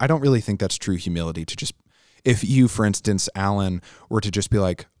blessed you. I don't really think that's true humility to just, if you, for instance, Alan, were to just be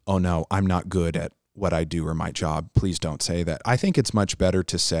like, oh no, I'm not good at what I do or my job, please don't say that. I think it's much better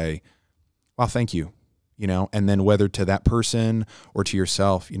to say, well, thank you, and then whether to that person or to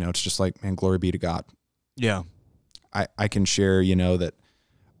yourself, it's just like, man, glory be to God. Yeah. I can share, that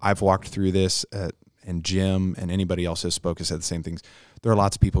I've walked through this and Jim and anybody else has spoken said the same things. There are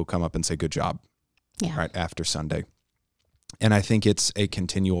lots of people who come up and say, good job, right after Sunday. And I think it's a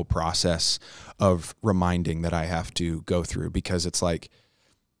continual process of reminding that I have to go through, because it's like,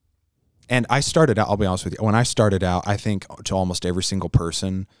 and I started out, I'll be honest with you, when I started out, I think to almost every single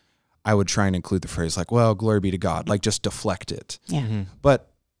person, I would try and include the phrase like, well, glory be to God, like just deflect it. Yeah. Mm-hmm.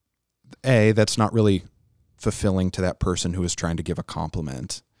 But A, that's not really fulfilling to that person who is trying to give a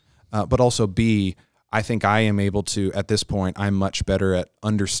compliment. But also B, I think I am able to, at this point, I'm much better at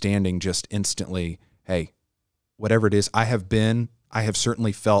understanding just instantly, hey, whatever it is, I have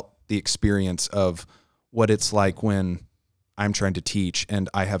certainly felt the experience of what it's like when I'm trying to teach and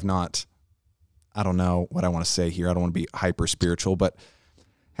I have not, I don't know what I want to say here. I don't want to be hyper spiritual, but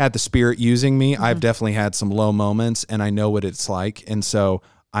had the Spirit using me. Mm-hmm. I've definitely had some low moments and I know what it's like. And so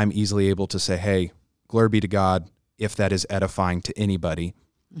I'm easily able to say, hey, glory be to God, if that is edifying to anybody.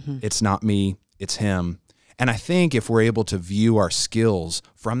 Mm-hmm. It's not me, it's Him. And I think if we're able to view our skills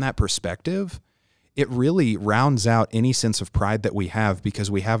from that perspective, it really rounds out any sense of pride that we have, because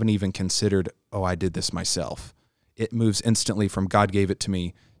we haven't even considered, oh, I did this myself. It moves instantly from God gave it to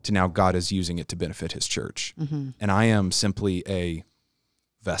me to now God is using it to benefit His church. Mm-hmm. And I am simply a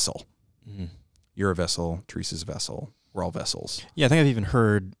vessel. Mm-hmm. You're a vessel, Teresa's a vessel. We're all vessels. Yeah, I think I've even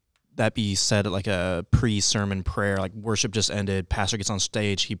heard that be said at like a pre-sermon prayer, like worship just ended, pastor gets on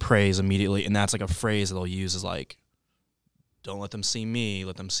stage, he prays immediately, and that's like a phrase that they'll use is like, don't let them see me,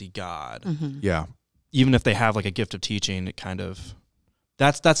 let them see God. Mm-hmm. Yeah. Even if they have like a gift of teaching, it kind of,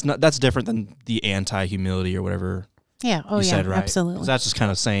 that's different than the anti-humility or whatever. Yeah. Oh, you said, right? Absolutely. 'Cause that's just kind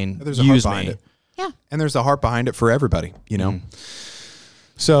of saying, there's a heart use behind me. it. Yeah. And there's a heart behind it for everybody,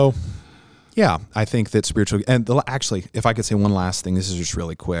 So, yeah, I think that spiritual, and actually, if I could say one last thing, this is just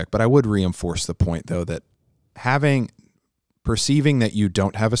really quick, but I would reinforce the point, though, that perceiving that you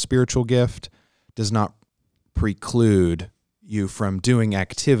don't have a spiritual gift does not preclude you from doing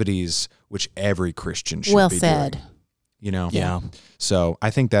activities which every Christian should be said. doing. Yeah. So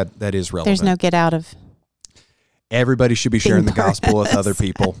I think that is relevant. There's no get out of. Everybody should be sharing the gospel with other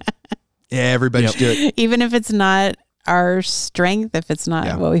people. Everybody should do it. Even if it's not our strength, if it's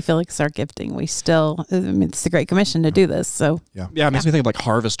not what we feel like is our gifting, we still, it's the Great Commission to do this. So yeah, it makes me think of like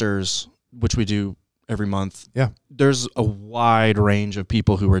harvesters, which we do every month. Yeah. There's a wide range of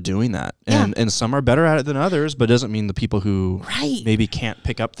people who are doing that. And some are better at it than others, but it doesn't mean the people who maybe can't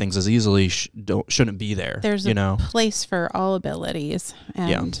pick up things as easily shouldn't be there. There's a place for all abilities.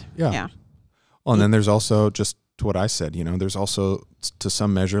 And yeah. Well, and then there's also just to what I said, there's also to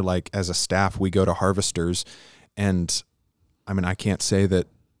some measure, like as a staff, we go to harvesters. And I mean, I can't say that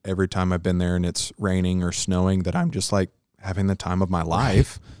every time I've been there and it's raining or snowing that I'm just like having the time of my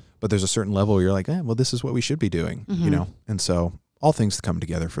life, but there's a certain level where you're like, well, this is what we should be doing, And so all things come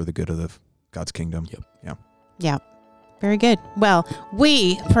together for the good of God's kingdom. Yep. Yeah. Yeah. Very good. Well,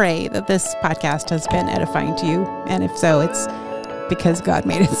 we pray that this podcast has been edifying to you. And if so, it's because God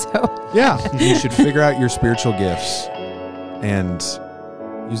made it so. Yeah. You should figure out your spiritual gifts and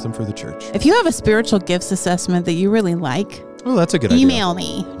use them for the church. If you have a spiritual gifts assessment that you really like, that's a good idea. Email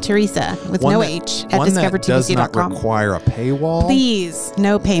me, Teresa, with no H, at discovertbc.com. One that does not require a paywall. Please,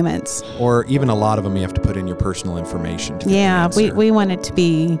 no payments. Or even a lot of them you have to put in your personal information to get the answer. we want it to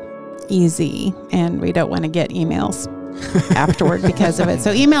be easy, and we don't want to get emails afterward because of it.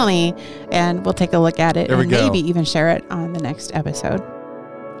 So email me, and we'll take a look at it and maybe even share it on the next episode.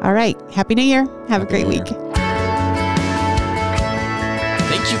 All right. Happy New Year. Have a great week.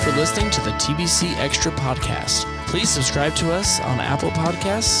 Thank you for listening to the TBC Extra Podcast. Please subscribe to us on Apple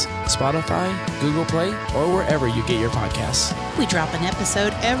Podcasts, Spotify, Google Play, or wherever you get your podcasts. We drop an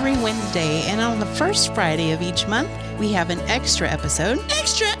episode every Wednesday, and on the first Friday of each month, we have an extra episode.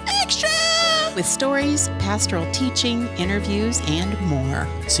 Extra! with stories, pastoral teaching, interviews, and more.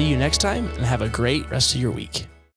 See you next time and have a great rest of your week.